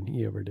harder than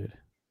he ever did.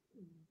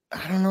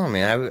 I don't know,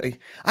 man.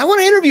 I want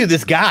to interview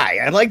this guy.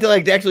 I'd like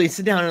to actually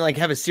sit down and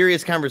have a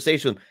serious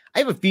conversation with him. I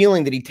have a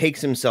feeling that he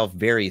takes himself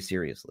very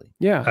seriously.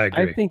 Yeah, I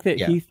agree. I think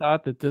that he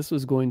thought that this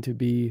was going to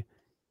be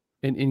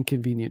an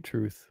Inconvenient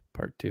Truth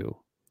Part 2.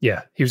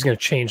 Yeah, he was going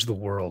to change the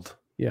world.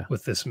 Yeah,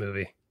 with this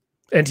movie,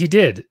 and he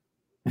did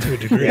to a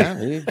degree.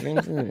 He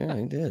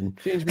did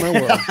change my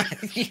world.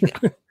 Yeah.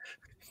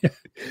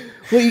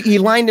 Well, he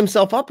lined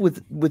himself up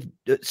with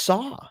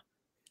Saw.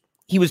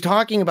 He was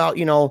talking about,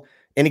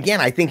 and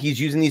again, I think he's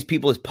using these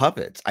people as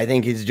puppets. I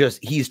think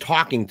he's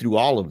talking through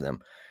all of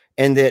them,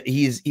 and that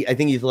I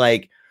think he's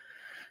like,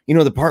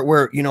 the part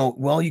where,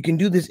 well, you can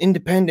do this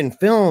independent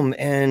film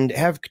and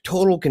have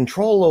total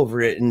control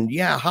over it, and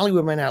yeah,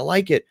 Hollywood might not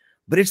like it,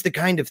 but it's the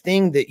kind of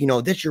thing that,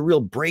 that's your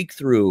real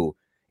breakthrough.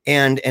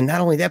 And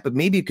not only that, but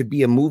maybe it could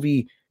be a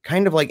movie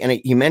kind of like, and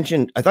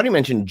I thought he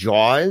mentioned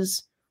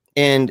Jaws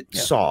and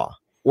Saw,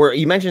 or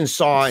you mentioned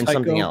Saw and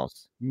something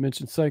else. You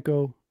mentioned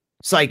Psycho.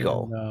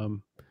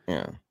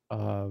 And,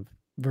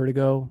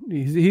 Vertigo.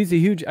 He's a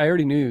huge, I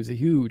already knew he was a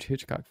huge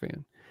Hitchcock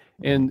fan.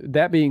 And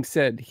that being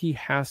said, he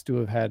has to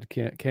have had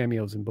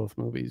cameos in both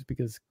movies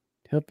because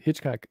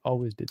Hitchcock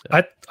always did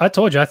that. I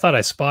told you, I thought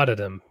I spotted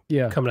him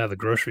coming out of the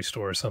grocery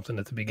store or something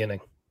at the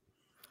beginning.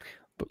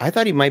 I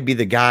thought he might be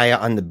the guy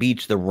on the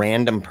beach, the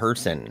random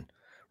person.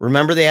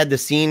 Remember they had the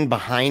scene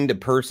behind a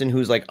person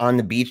who's like on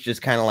the beach,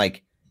 just kind of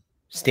like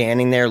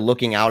standing there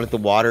looking out at the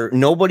water.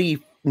 Nobody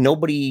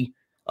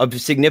of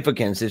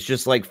significance. It's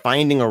just like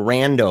finding a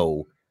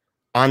rando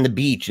on the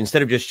beach.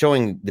 Instead of just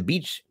showing the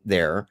beach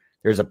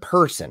there's a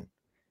person.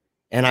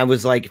 And I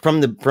was like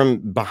from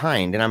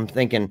behind, and I'm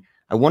thinking,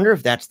 I wonder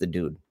if that's the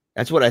dude.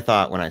 That's what I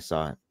thought when I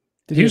saw it.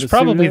 He was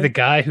probably the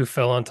guy who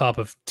fell on top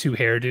of 2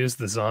 hairdos,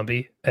 the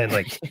zombie, and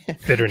like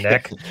bit her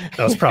neck.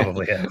 That was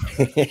probably him.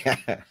 Yeah.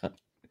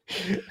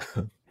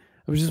 I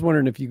was just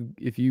wondering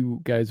if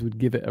you guys would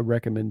give it a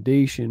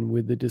recommendation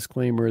with the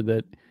disclaimer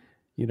that,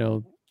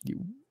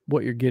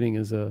 what you're getting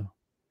is a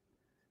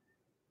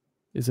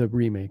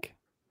remake,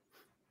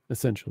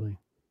 essentially.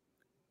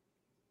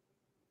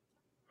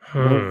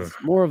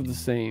 More of the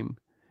same.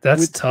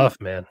 That's tough,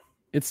 man.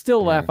 It's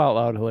still laugh out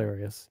loud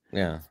hilarious.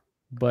 Yeah.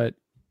 But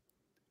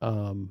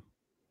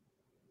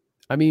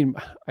I mean,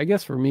 I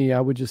guess for me, I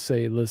would just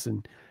say,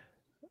 listen,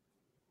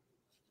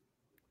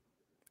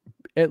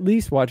 at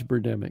least watch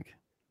Birdemic.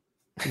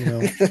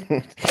 That's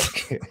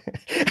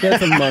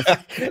a must.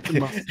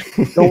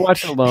 Don't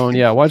watch it alone.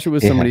 Yeah, watch it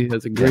with somebody who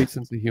has a great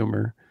sense of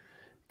humor,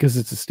 because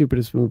it's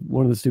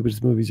one of the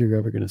stupidest movies you're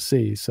ever going to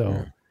see.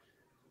 So,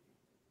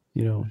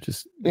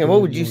 just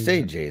what would you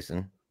say,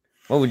 Jason?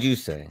 What would you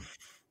say?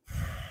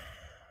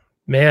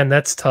 Man,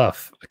 that's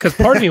tough, because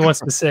part of me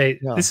wants to say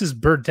this is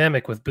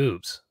Birdemic with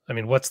boobs. I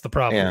mean, what's the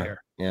problem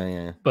here?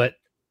 Yeah. But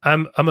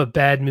I'm a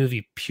bad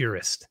movie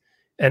purist,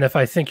 and if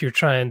I think you're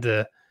trying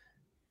to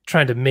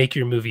make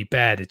your movie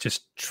bad, it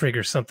just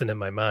triggers something in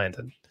my mind.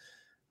 And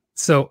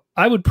so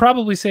I would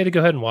probably say to go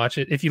ahead and watch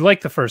it. If you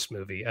like the first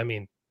movie, I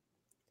mean,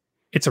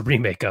 it's a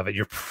remake of it.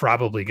 You're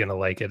probably going to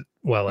like it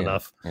well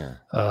enough.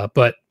 Yeah.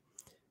 But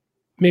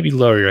maybe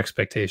lower your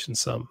expectations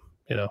some,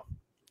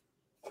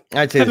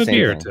 I'd say have the a same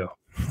beer thing. or two.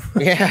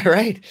 Yeah,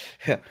 right.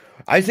 Yeah.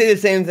 I'd say the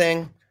same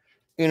thing.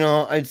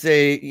 I'd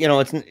say,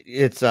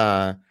 it's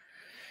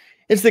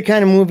the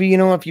kind of movie,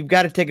 if you've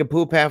got to take a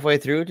poop halfway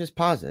through, just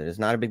pause it. It's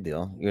not a big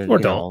deal. Or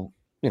don't.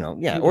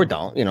 Or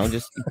don't,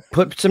 just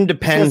put some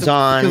Depends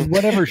on. Because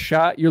whatever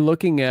shot you're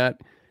looking at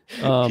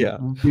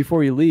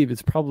before you leave,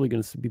 it's probably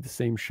going to be the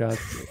same shot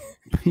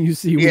you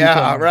see.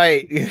 Yeah,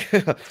 right.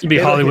 It'll be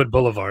Hollywood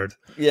Boulevard.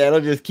 Yeah, it'll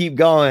just keep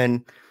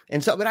going.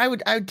 And so, but I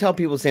would tell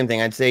people the same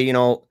thing. I'd say,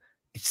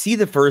 see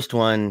the first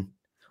one.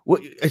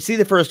 See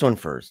the first one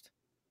first.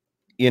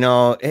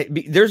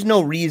 There's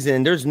no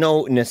reason, there's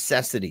no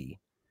necessity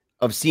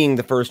of seeing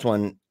the first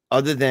one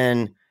other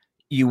than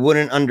you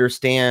wouldn't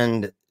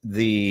understand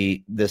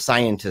the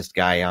scientist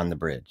guy on the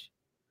bridge.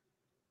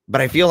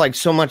 But I feel like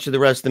so much of the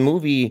rest of the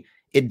movie,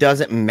 it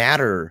doesn't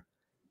matter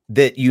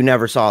that you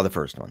never saw the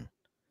first one.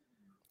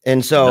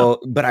 And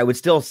so, but I would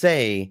still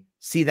say,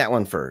 see that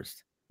one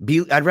first.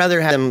 I'd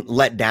rather have them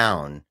let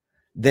down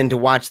than to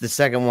watch the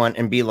second one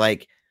and be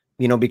like,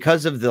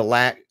 because of the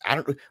lack.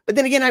 But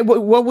then again,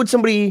 what would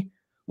somebody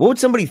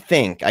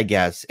think, I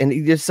guess? And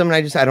just something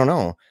I don't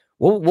know.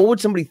 What would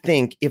somebody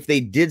think if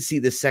they did see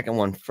the second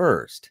one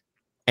first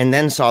and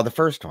then saw the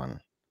first one?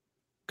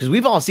 Because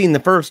we've all seen the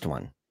first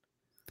one.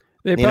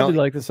 They probably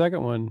like the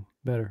second one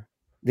better.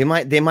 They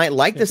might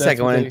like the If that's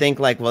second what one they- and think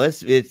like, well,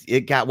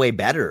 it got way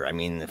better. I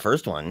mean, the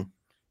first one,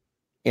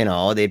 you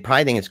know, they'd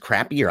probably think it's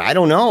crappier. I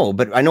don't know,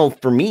 but I know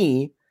for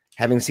me,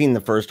 having seen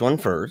the first one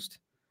first,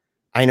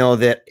 I know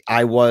that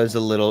I was a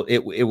little.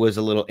 It was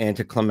a little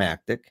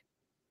anticlimactic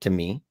to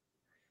me,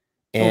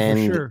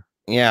 and for sure.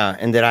 yeah,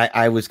 and that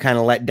I was kind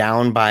of let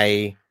down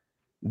by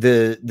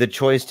the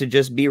choice to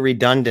just be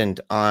redundant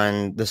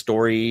on the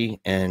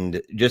story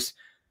and just.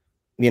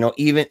 You know,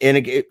 even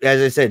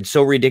as I said,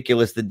 so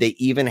ridiculous that they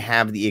even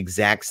have the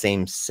exact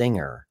same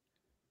singer,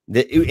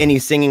 and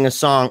he's singing a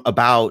song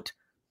about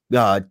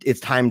it's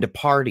time to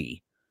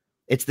party.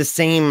 It's the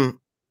same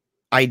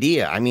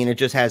idea. I mean, it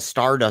just has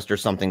Stardust or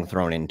something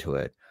thrown into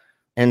it,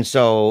 and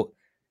so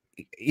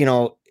you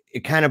know,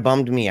 it kind of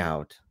bummed me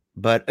out.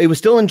 But it was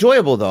still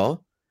enjoyable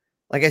though.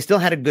 Like I still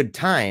had a good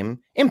time,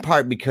 in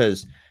part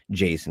because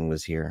Jason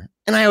was here,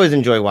 and I always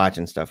enjoy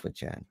watching stuff with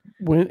Chad.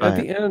 At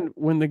the end,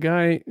 when the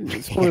guy,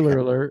 spoiler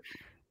alert,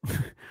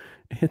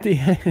 at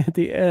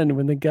the end,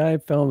 when the guy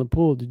fell in the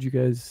pool, did you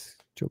guys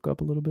choke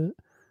up a little bit?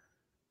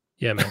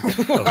 Yeah, man. That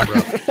was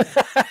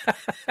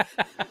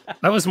rough.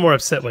 I was more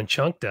upset when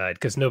Chunk died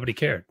because nobody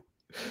cared.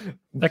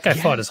 That guy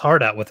fought his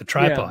heart out with a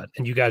tripod,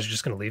 and you guys are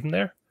just going to leave him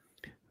there?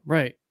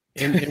 Right.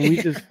 And we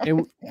just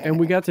and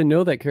we got to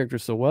know that character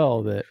so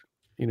well that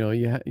you know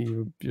you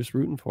were just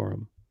rooting for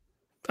him.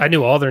 I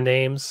knew all their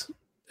names,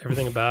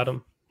 everything about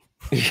them.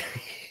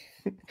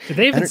 Did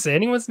they even say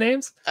anyone's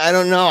names? I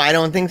don't know. I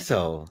don't think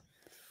so.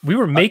 We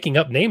were making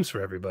up names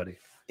for everybody.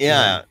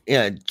 Yeah.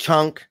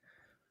 Chunk.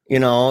 You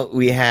know,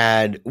 we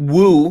had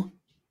Wu.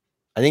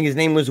 I think his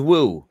name was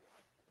Wu,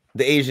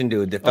 the Asian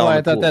dude that fell. Oh, in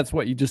I the thought pool. that's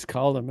what you just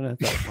called him, and I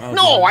thought, wow,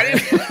 No, I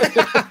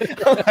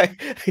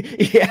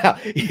didn't.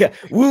 yeah.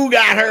 Wu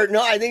got hurt.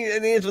 No, I think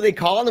that's what they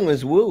called him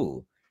was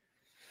Wu.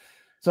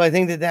 So I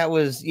think that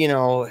was, you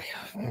know,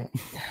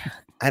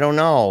 I don't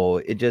know.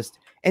 It just,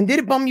 and did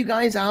it bum you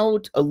guys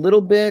out a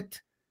little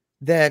bit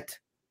that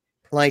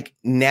like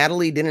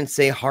Natalie didn't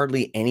say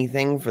hardly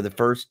anything for the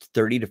first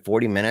 30 to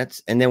 40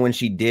 minutes. And then when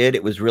she did,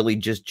 it was really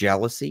just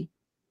jealousy.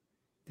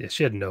 Yeah,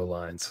 she had no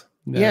lines.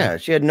 No. Yeah,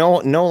 she had no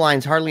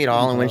lines hardly at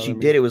all. And when she bother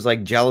me. did, it was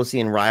like jealousy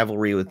and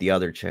rivalry with the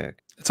other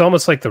chick. It's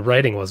almost like the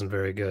writing wasn't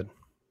very good.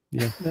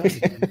 Yeah.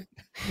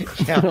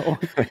 Yeah. No,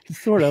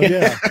 sort of,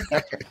 yeah.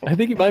 I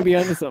think you might be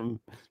onto something,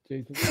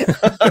 Jason.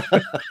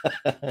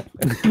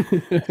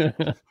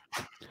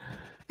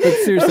 But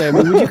seriously, I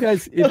mean, would you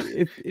guys,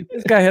 if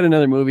this guy had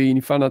another movie and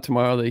you found out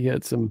tomorrow that he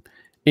had some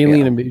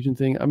alien invasion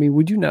thing, I mean,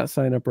 would you not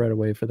sign up right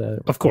away for that?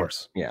 Of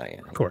course. Yeah.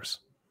 Of course.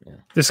 Yeah.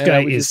 This And guy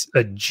I would is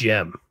a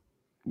gem.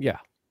 Yeah.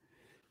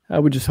 I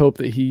would just hope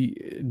that he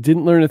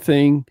didn't learn a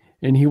thing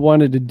and he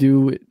wanted to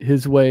do it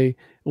his way.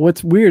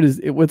 What's weird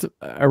is what's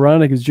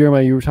ironic is,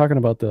 Jeremiah, you were talking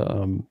about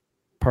the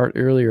part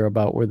earlier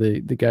about where the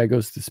guy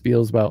goes to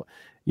spiels about,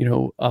 you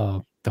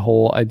know, the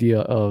whole idea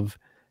of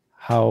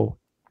how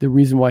the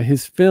reason why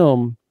his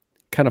film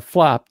kind of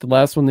flopped, the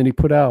last one that he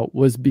put out,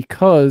 was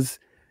because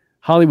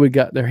Hollywood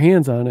got their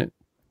hands on it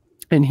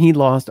and he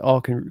lost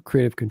all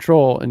creative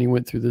control. And he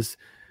went through this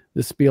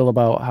spiel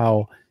about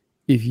how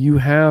if you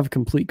have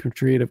complete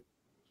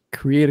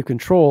creative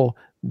control,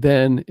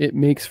 then it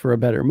makes for a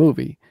better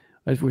movie,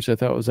 which I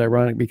thought was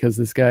ironic because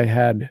this guy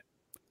had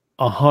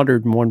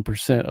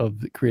 101% of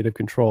the creative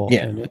control.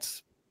 Yeah. And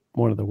it's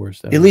one of the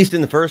worst ever. At least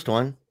in the first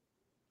one.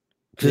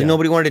 Because Yeah.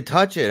 nobody wanted to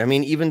touch it. I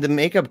mean, even the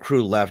makeup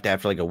crew left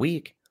after like a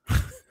week.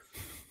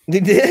 They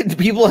did.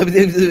 People,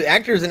 the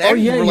actors and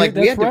actors were like,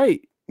 that's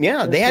right.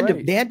 Yeah, That's they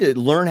right. had to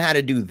learn how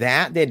to do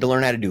that. They had to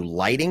learn how to do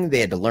lighting. They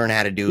had to learn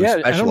how to do Yeah, I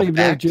special don't even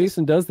know if effects.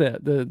 Jason does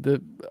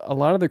that. A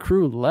lot of the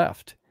crew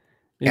left,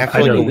 After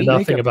I like know a week.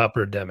 nothing about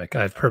Birdemic.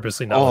 I've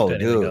purposely not Oh,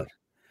 looked anything dude. up.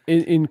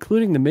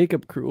 including the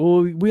makeup crew.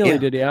 Well, we only Yeah.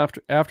 did it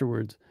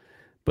afterwards,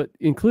 but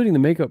including the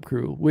makeup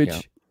crew, which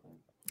Yeah.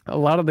 a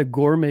lot of the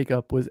gore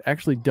makeup was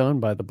actually done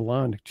by the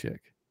blonde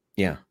chick.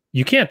 Yeah.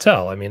 You can't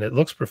tell. I mean, it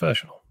looks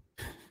professional.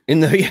 In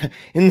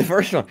the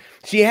first one,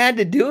 she had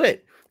to do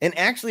it. And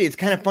actually, it's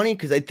kind of funny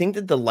because I think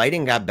that the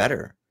lighting got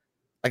better.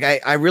 Like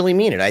I really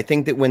mean it. I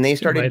think that when they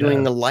started might doing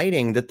have. the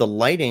lighting, that the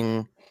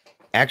lighting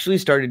actually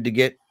started to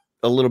get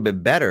a little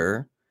bit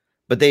better.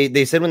 But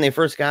they said when they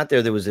first got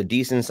there was a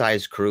decent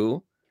sized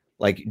crew,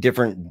 like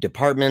different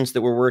departments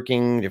that were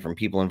working, different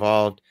people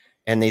involved.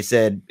 And they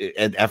said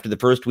after the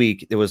first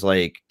week, there was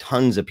like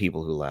tons of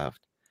people who left.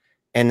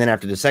 And then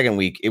after the second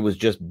week, it was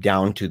just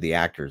down to the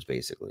actors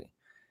basically.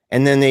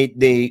 And then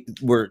they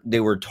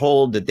were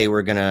told that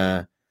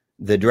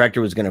the director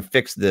was gonna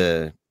fix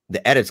the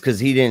edits because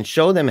he didn't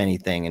show them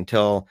anything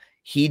until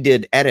he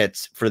did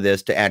edits for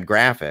this to add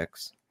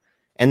graphics,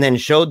 and then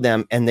showed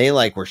them, and they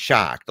like were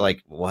shocked,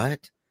 like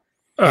what?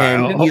 All right,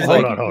 And hold he's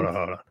like-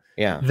 on.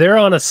 Yeah, They're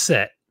on a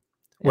set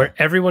where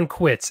everyone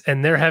quits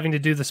and they're having to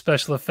do the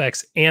special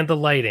effects and the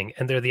lighting,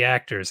 and they're the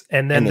actors,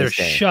 and then And they they're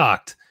stay.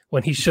 shocked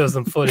when he shows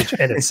them footage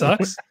and it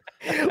sucks.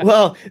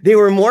 well, they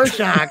were more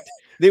shocked.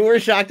 They were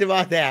shocked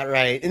about that,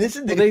 right? And this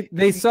is Well,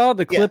 they saw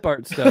the clip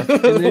art stuff,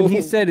 and then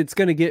he said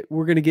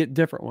we're gonna get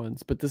different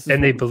ones, but this is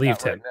And what they we got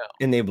believed right him. now.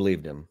 and they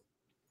believed him.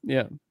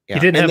 Yeah. He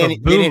didn't have a they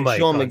boom didn't mic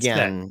show him on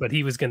again. set, but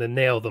he was going to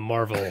nail the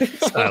Marvel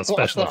style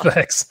special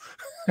effects.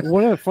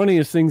 One of the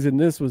funniest things in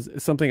this was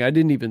something I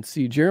didn't even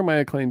see.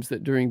 Jeremiah claims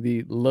that during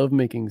the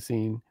lovemaking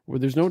scene where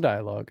there's no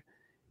dialogue,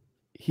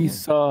 he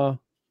saw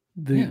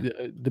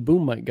the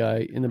boom mic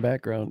guy in the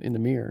background in the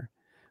mirror,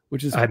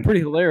 which is pretty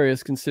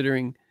hilarious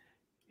considering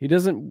he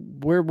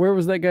doesn't. Where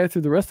was that guy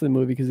through the rest of the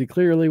movie? Because he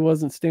clearly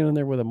wasn't standing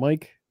there with a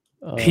mic.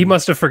 He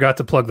must have forgot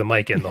to plug the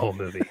mic in the whole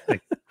movie.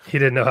 Like, he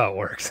didn't know how it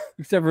works.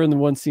 Except for in the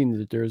one scene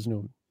that there is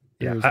no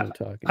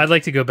talking. I'd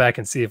like to go back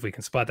and see if we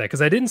can spot that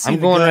because I didn't see. I'm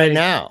going right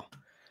now.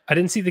 I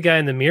didn't see the guy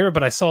in the mirror,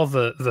 but I saw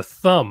the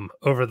thumb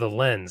over the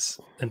lens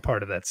in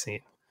part of that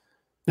scene.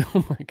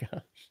 Oh my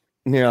gosh!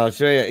 Yeah, I'll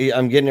show you.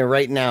 I'm getting it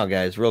right now,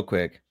 guys, real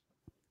quick.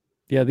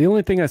 Yeah, the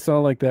only thing I saw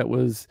like that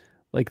was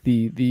like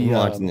the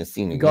watching the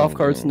scene again, golf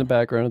carts in the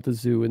background at the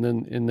zoo, and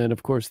then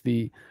of course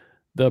the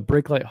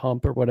brake light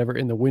hump or whatever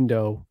in the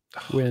window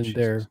when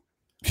they're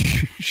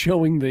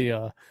showing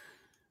the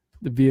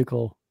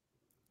vehicle.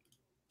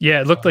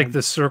 Yeah, it looked like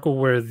the circle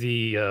where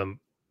the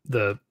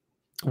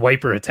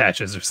wiper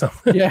attaches or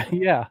something. Yeah.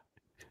 Yeah,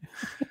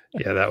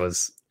 that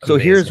was so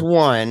amazing. Here's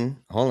one.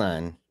 Hold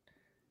on.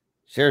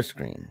 Share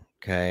screen.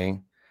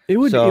 Okay. It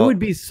would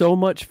be so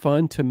much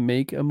fun to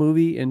make a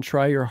movie and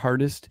try your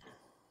hardest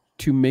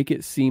to make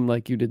it seem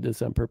like you did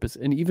this on purpose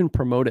and even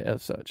promote it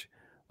as such.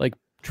 Like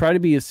try to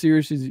be as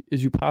serious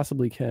as you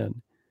possibly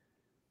can.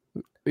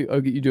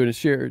 You doing a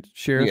share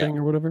thing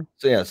or whatever?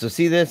 So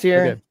see this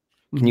here? Okay.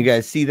 Can you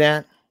guys see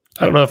that?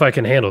 I don't know if I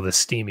can handle this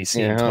steamy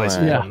scene twice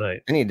in one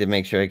night. I need to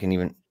make sure I can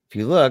even. If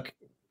you look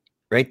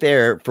right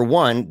there, for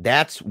one,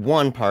 that's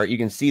one part. You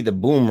can see the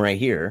boom right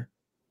here.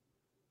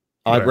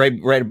 Right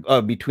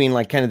between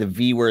like kind of the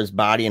V where his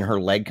body and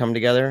her leg come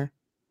together.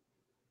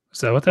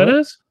 Is that what that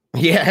is?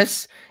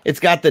 Yes,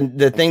 it's got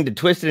the thing to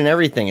twist it and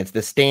everything. It's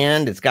the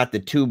stand. It's got the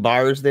two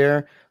bars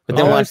there. But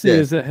then watch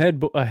this. Is a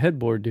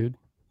headboard, dude.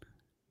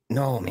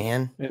 No,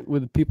 man.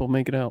 With people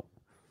making out.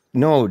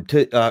 No,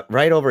 to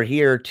right over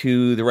here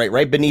to the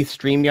right beneath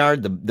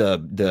StreamYard,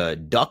 the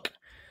duck.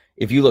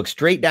 If you look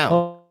straight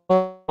down.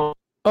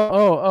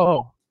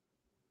 Oh.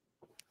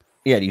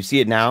 Yeah, do you see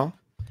it now?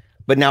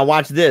 But now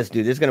watch this,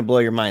 dude. This is gonna blow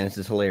your mind. This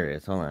is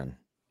hilarious. Hold on.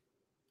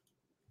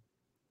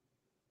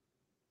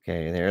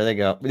 Okay, there they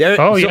go. There.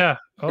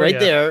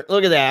 There.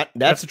 Look at that.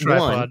 That's a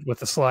tripod one. with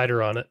the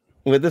slider on it.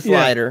 With the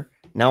slider.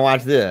 Yeah. Now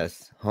watch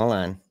this. Hold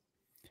on.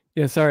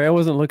 Yeah, sorry, I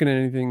wasn't looking at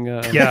anything.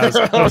 Yeah,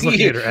 I was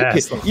looking at her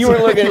ass. You were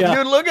looking.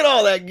 Dude, look at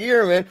all that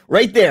gear, man.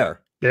 Right there.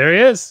 There he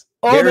is.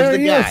 Oh, there's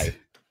the guy.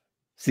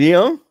 See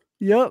him?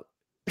 Yep.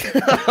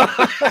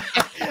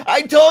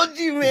 I told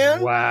you,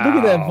 man.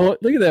 Wow.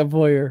 Look at that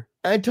voyeur.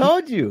 I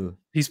told you.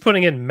 He's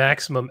putting in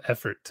maximum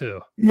effort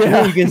too.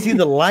 Yeah, you can see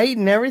the light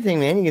and everything,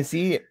 man. You can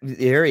see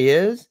there he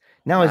is.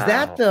 Now, is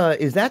that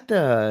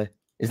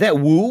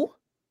Woo?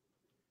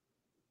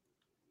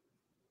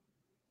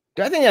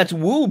 I think that's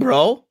Woo,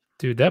 bro.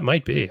 Dude, that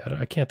might be.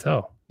 I can't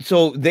tell.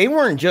 So they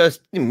weren't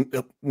just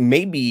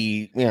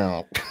maybe,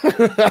 Yeah.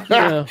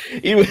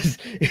 It was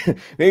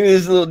maybe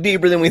this is a little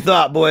deeper than we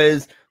thought,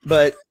 boys.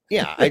 But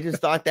yeah, I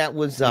just thought that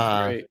was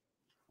I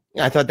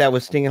thought that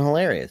was stinging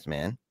hilarious,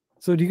 man.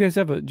 So do you guys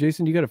have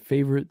Jason, do you got a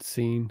favorite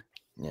scene?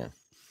 Yeah.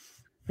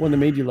 One that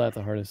made you laugh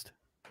the hardest?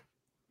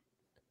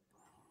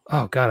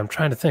 Oh God, I'm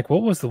trying to think.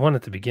 What was the one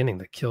at the beginning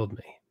that killed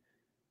me?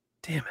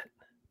 Damn it.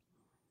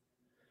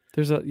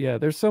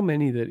 There's so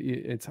many that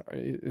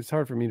it's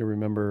hard for me to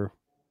remember.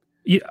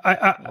 Yeah,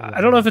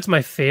 I don't know if it's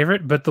my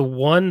favorite, but the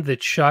one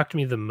that shocked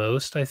me the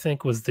most, I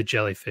think, was the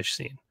jellyfish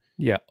scene.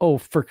 Yeah. Oh,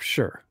 for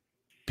sure.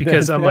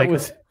 Because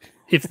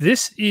if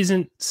this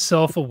isn't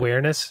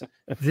self-awareness,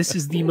 this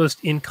is the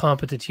most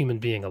incompetent human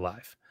being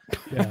alive.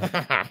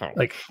 Yeah.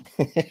 Like,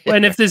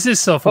 and if this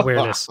is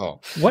self-awareness,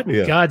 what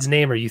in God's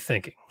name are you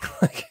thinking?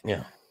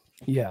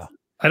 Yeah.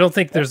 I don't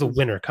think there's a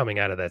winner coming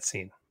out of that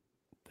scene.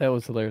 That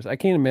was hilarious. I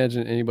can't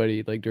imagine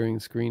anybody like during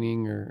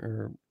screening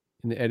or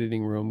in the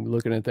editing room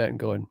looking at that and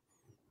going,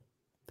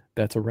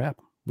 "That's a wrap.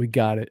 We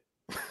got it.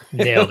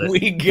 Nailed it.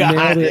 We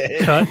got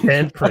it. Cut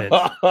and print."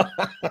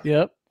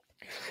 Yep.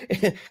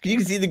 You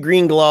can see the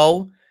green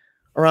glow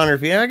around her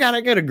feet. I got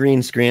a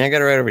green screen. I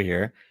got it right over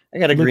here. I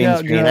got a green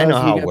screen. Jaws. I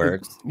know how it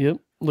works. Yep.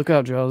 Look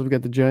out, Jaws. We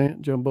got the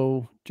giant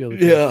jumbo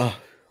jellyfish. Yeah.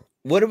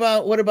 What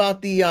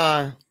about the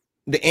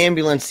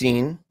ambulance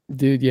scene?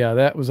 Dude, yeah,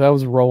 I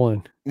was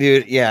rolling.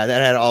 Dude, yeah,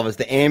 that had all of us.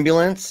 The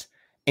ambulance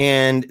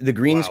and the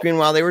green screen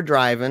while they were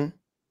driving.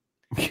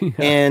 Yeah.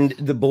 And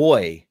the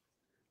boy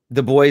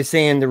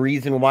saying the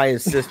reason why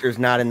his sister's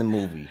not in the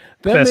movie.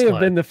 That Best may have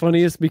line. been the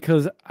funniest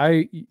because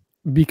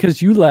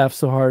you laughed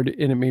so hard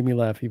and it made me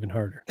laugh even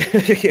harder.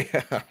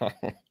 Yeah.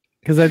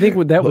 Because I think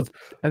I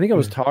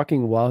was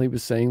talking while he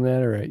was saying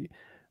that, or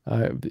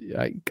I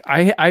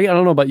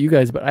don't know about you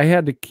guys, but I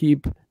had to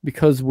keep,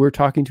 because we're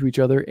talking to each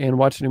other and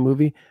watching a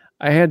movie,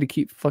 I had to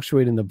keep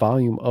fluctuating the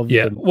volume of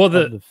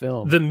the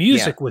film. The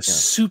music was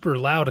super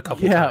loud a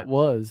couple times. Yeah, it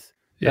was.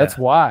 Yeah. That's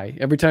why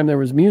every time there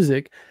was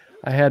music,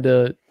 I had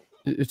to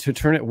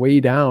turn it way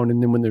down,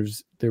 and then when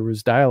there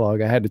was dialogue,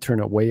 I had to turn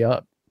it way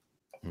up.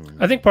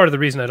 I think part of the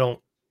reason I don't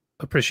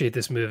appreciate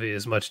this movie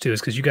as much too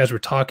is because you guys were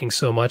talking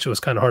so much, it was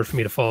kind of hard for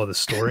me to follow the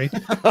story.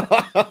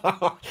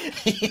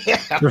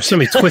 Yeah. There were so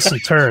many twists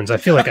and turns. I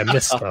feel like I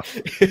missed stuff.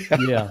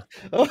 Yeah.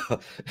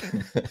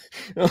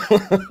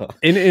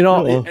 In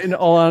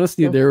all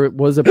honesty, there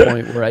was a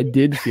point where I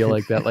did feel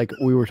like that. Like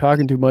we were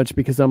talking too much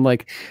because I'm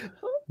like,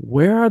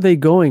 where are they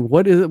going?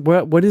 What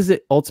is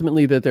it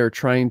ultimately that they're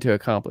trying to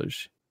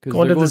accomplish? Because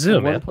Going to the zoo,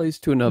 from one man. place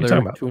to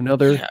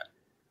another, Yeah.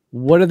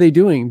 What are they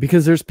doing?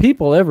 Because there's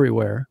people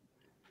everywhere,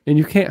 and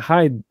you can't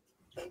hide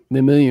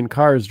the million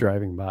cars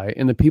driving by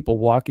and the people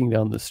walking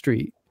down the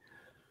street.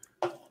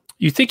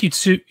 You think you'd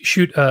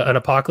shoot an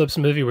apocalypse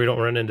movie where you don't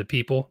run into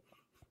people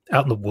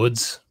out in the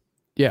woods,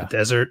 Yeah. the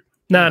desert?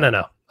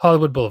 No.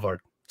 Hollywood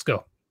Boulevard. Let's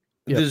go.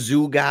 The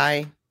zoo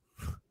guy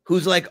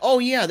who's like, oh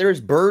yeah,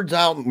 there's birds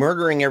out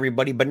murdering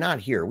everybody, but not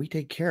here. We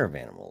take care of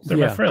animals. They're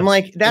my friends. I'm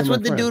like, that's They're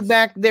what my the dude friends.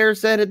 back there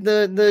said at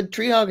the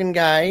tree hugging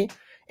guy.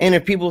 And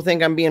if people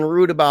think I'm being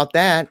rude about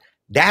that,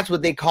 that's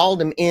what they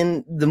called him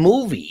in the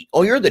movie.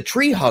 Oh, you're the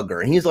tree hugger.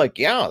 And he's like,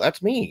 yeah,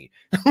 that's me.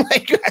 I'm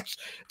like, it's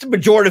a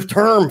pejorative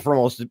term for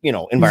most,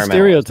 environmental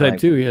Stereotype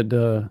too. He had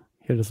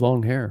his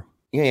long hair.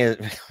 Yeah.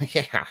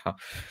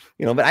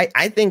 But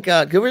I think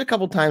there were a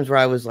couple times where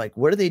I was like,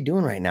 what are they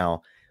doing right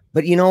now?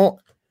 But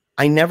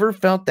I never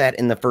felt that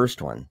in the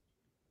first one.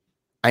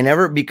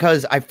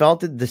 Because I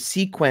felt that the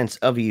sequence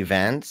of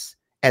events,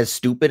 as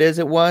stupid as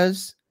it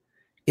was,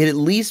 it at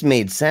least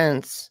made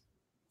sense.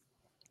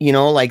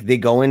 Like they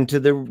go into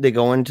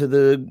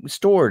the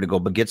store to go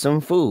get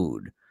some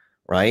food,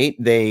 right?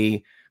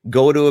 They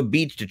go to a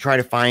beach to try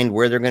to find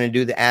where they're going to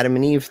do the Adam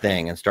and Eve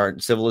thing and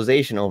start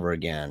civilization over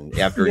again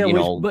after,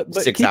 but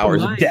 6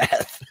 hours of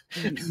death.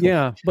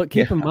 Yeah. But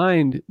keep in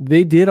mind,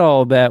 they did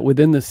all that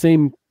within the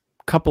same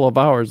couple of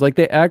hours. Like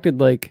they acted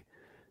like,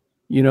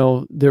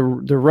 they're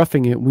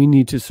roughing it. We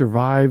need to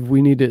survive.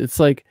 It's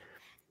like,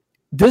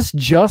 this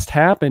just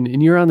happened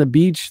and you're on the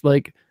beach,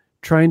 like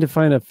trying to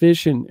find a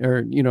fish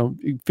or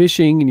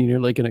fishing, and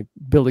you're like going to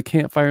build a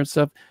campfire and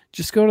stuff.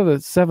 Just go to the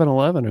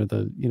 7-Eleven or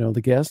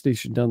the gas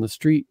station down the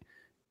street.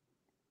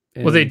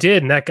 Well, they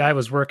did. And that guy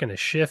was working a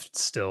shift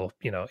still,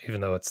 even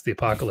though it's the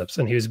apocalypse,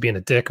 and he was being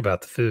a dick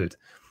about the food.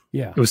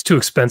 Yeah. It was too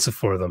expensive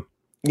for them.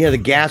 Yeah. The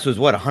gas was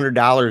what,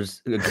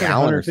 $100 a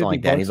gallon or something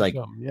like that. He's like,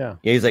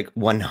 he's like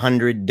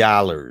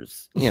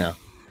 $100,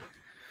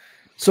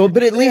 So,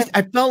 but at least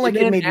I felt like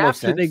it made more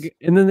sense.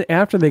 And then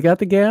after they got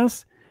the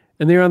gas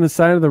and they were on the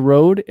side of the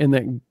road and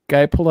that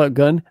guy pulled out a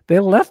gun, they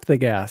left the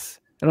gas.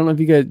 I don't know if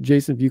you guys,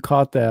 Jason, if you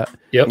caught that.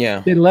 Yep. Yeah.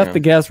 They left the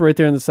gas right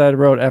there on the side of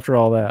the road after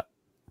all that.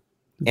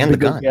 And the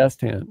gun. Gas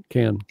can.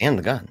 And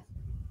the gun.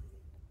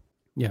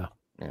 Yeah.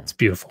 It's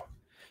beautiful.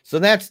 So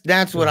that's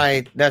what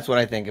I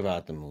think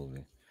about the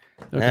movie.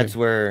 Okay. That's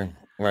where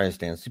I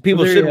stand. So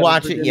people should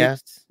watch it.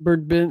 Yes.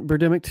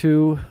 Birdemic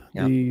 2,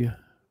 the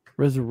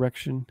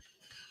Resurrection.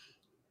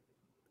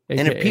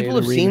 And if people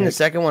have seen the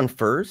second one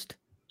first,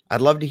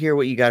 I'd love to hear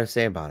what you got to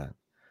say about it.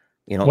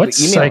 What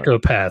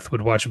psychopath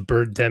would watch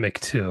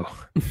Birdemic 2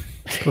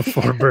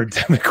 before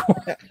Birdemic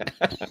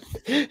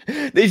 1?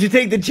 They should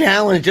take the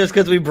challenge just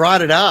because we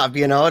brought it up.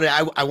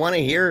 I want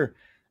to hear.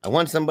 I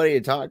want somebody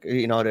to talk.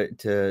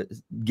 To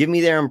give me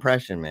their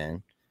impression,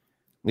 man.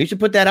 We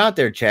should put that out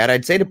there, Chad.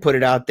 I'd say to put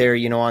it out there,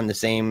 on the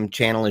same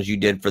channel as you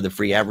did for the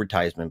free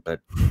advertisement, but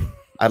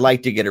I'd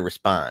like to get a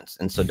response,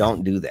 and so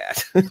don't do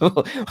that.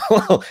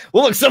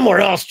 We'll look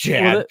somewhere else,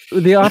 Chad. Well,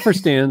 the offer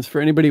stands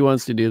for anybody who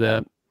wants to do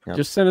that. Yep.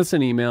 Just send us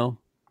an email,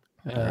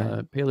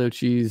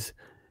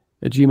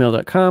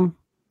 paleocheese@gmail.com.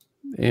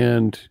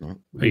 And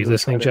are you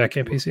listening, Jack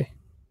NPC?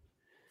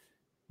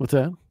 What's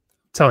that? I'm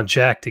telling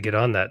Jack to get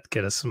on that,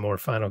 get us some more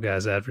Final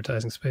Guys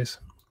advertising space.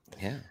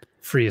 Yeah,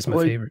 free is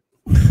my favorite.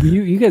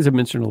 You guys have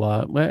mentioned a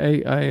lot.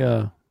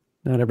 I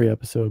not every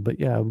episode, but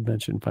yeah, I've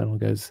mentioned Final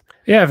Guys.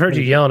 Yeah, I've heard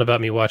you yelling about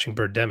me watching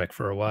Birdemic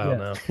for a while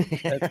now.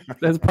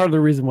 That's part of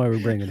the reason why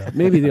we're bringing it up.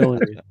 Maybe the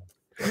only reason.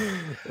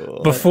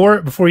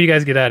 Before you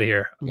guys get out of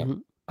here, mm-hmm.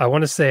 I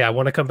want to say I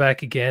want to come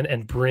back again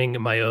and bring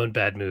my own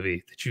bad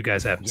movie that you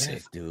guys haven't seen.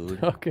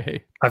 Dude.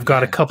 Okay. I've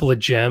got a couple of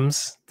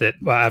gems that,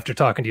 after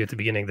talking to you at the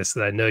beginning of this,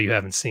 that I know you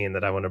haven't seen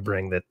that I want to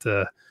bring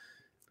that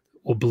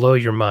will blow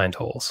your mind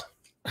holes.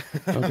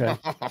 Okay.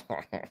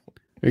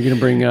 You're gonna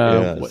bring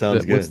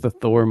what's the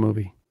Thor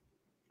movie?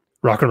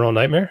 Rock and Roll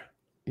Nightmare?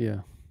 Yeah.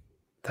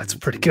 That's a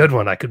pretty good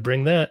one. I could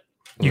bring that.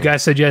 You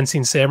guys said you hadn't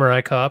seen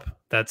Samurai Cop.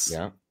 That's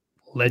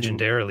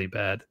legendarily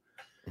bad.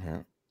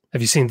 Yeah.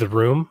 Have you seen The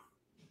Room?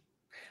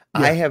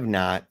 Yeah. I have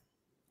not.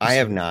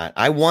 I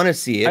want to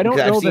see it. I don't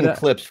know I've seen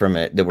clips from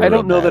it that were I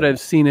don't know that I've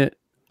seen it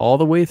all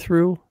the way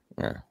through.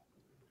 Yeah.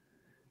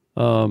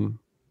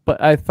 But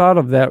I thought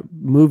of that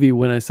movie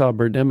when I saw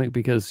Birdemic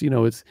because,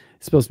 it's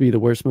supposed to be the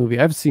worst movie.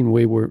 I've seen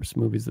way worse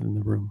movies than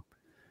The Room.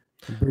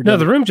 No,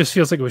 The Room just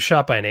feels like it was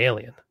shot by an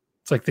alien.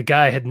 It's like the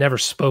guy had never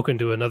spoken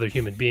to another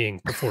human being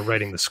before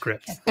writing the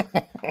script.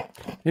 And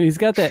he's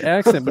got that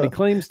accent, but he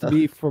claims to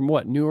be from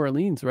New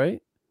Orleans,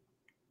 right?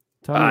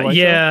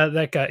 Yeah,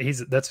 that guy,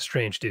 that's a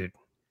strange dude.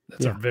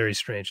 That's a very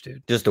strange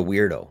dude. Just a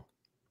weirdo.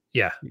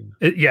 Yeah.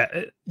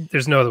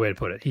 There's no other way to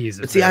put it. He's.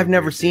 See, I've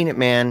never seen it,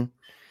 man.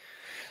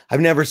 I've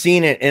never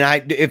seen it, and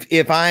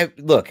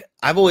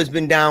I've always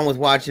been down with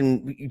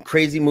watching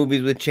crazy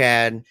movies with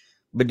Chad.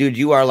 But dude,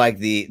 you are like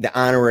the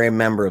honorary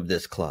member of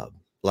this club,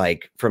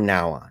 like from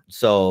now on.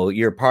 So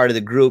you're part of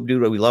the group,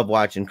 dude. We love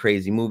watching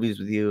crazy movies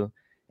with you,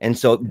 and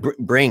so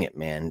bring it,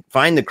 man.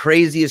 Find the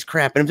craziest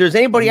crap, and if there's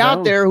anybody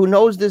out there who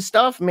knows this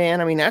stuff,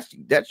 man, I mean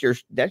that's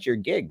your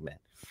gig, man.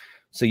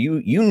 So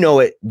you know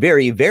it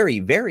very, very,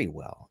 very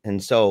well,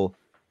 and so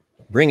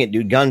bring it,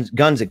 dude.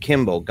 Guns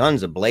akimbo,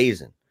 guns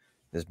a-blazing.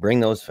 Just bring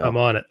those films. I'm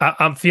on it.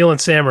 I'm feeling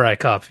Samurai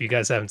Cop. If you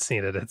guys haven't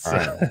seen it, it's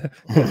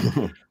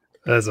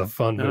that's a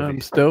fun movie.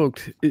 I'm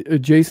stoked.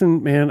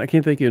 Jason, man, I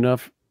can't thank you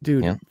enough,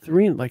 dude. Yeah.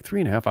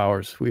 3.5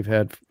 hours we've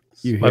had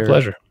you here. My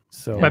pleasure.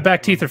 So my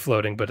back teeth are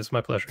floating, but it's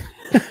my pleasure.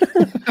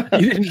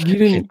 you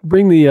didn't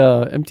bring the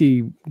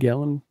empty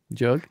gallon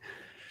jug?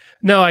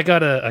 No, I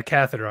got a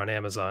catheter on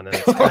Amazon, and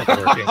it's kind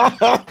of working.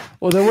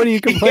 Well, then what are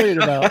you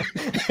complaining about?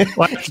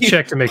 Well, I have to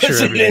check to make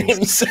sure everything's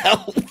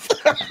himself.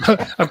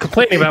 I'm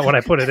complaining about when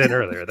I put it in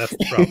earlier. That's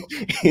the problem.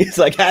 He's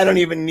like, I don't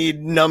even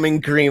need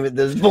numbing cream at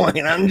this point.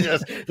 I'm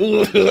just.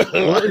 Well,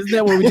 isn't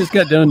that what we just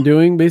got done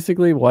doing?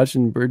 Basically,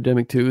 watching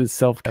Birdemic 2 is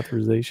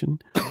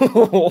self-catheterization.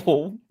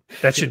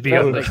 That should be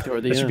on the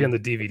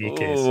DVD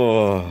case.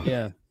 Oh.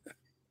 Yeah.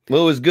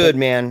 Well, it was good,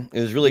 man. It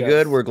was really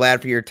good. We're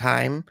glad for your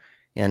time.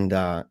 And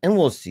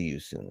we'll see you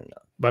soon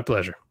enough. My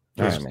pleasure.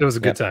 It was a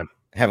good time.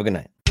 Have a good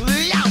night.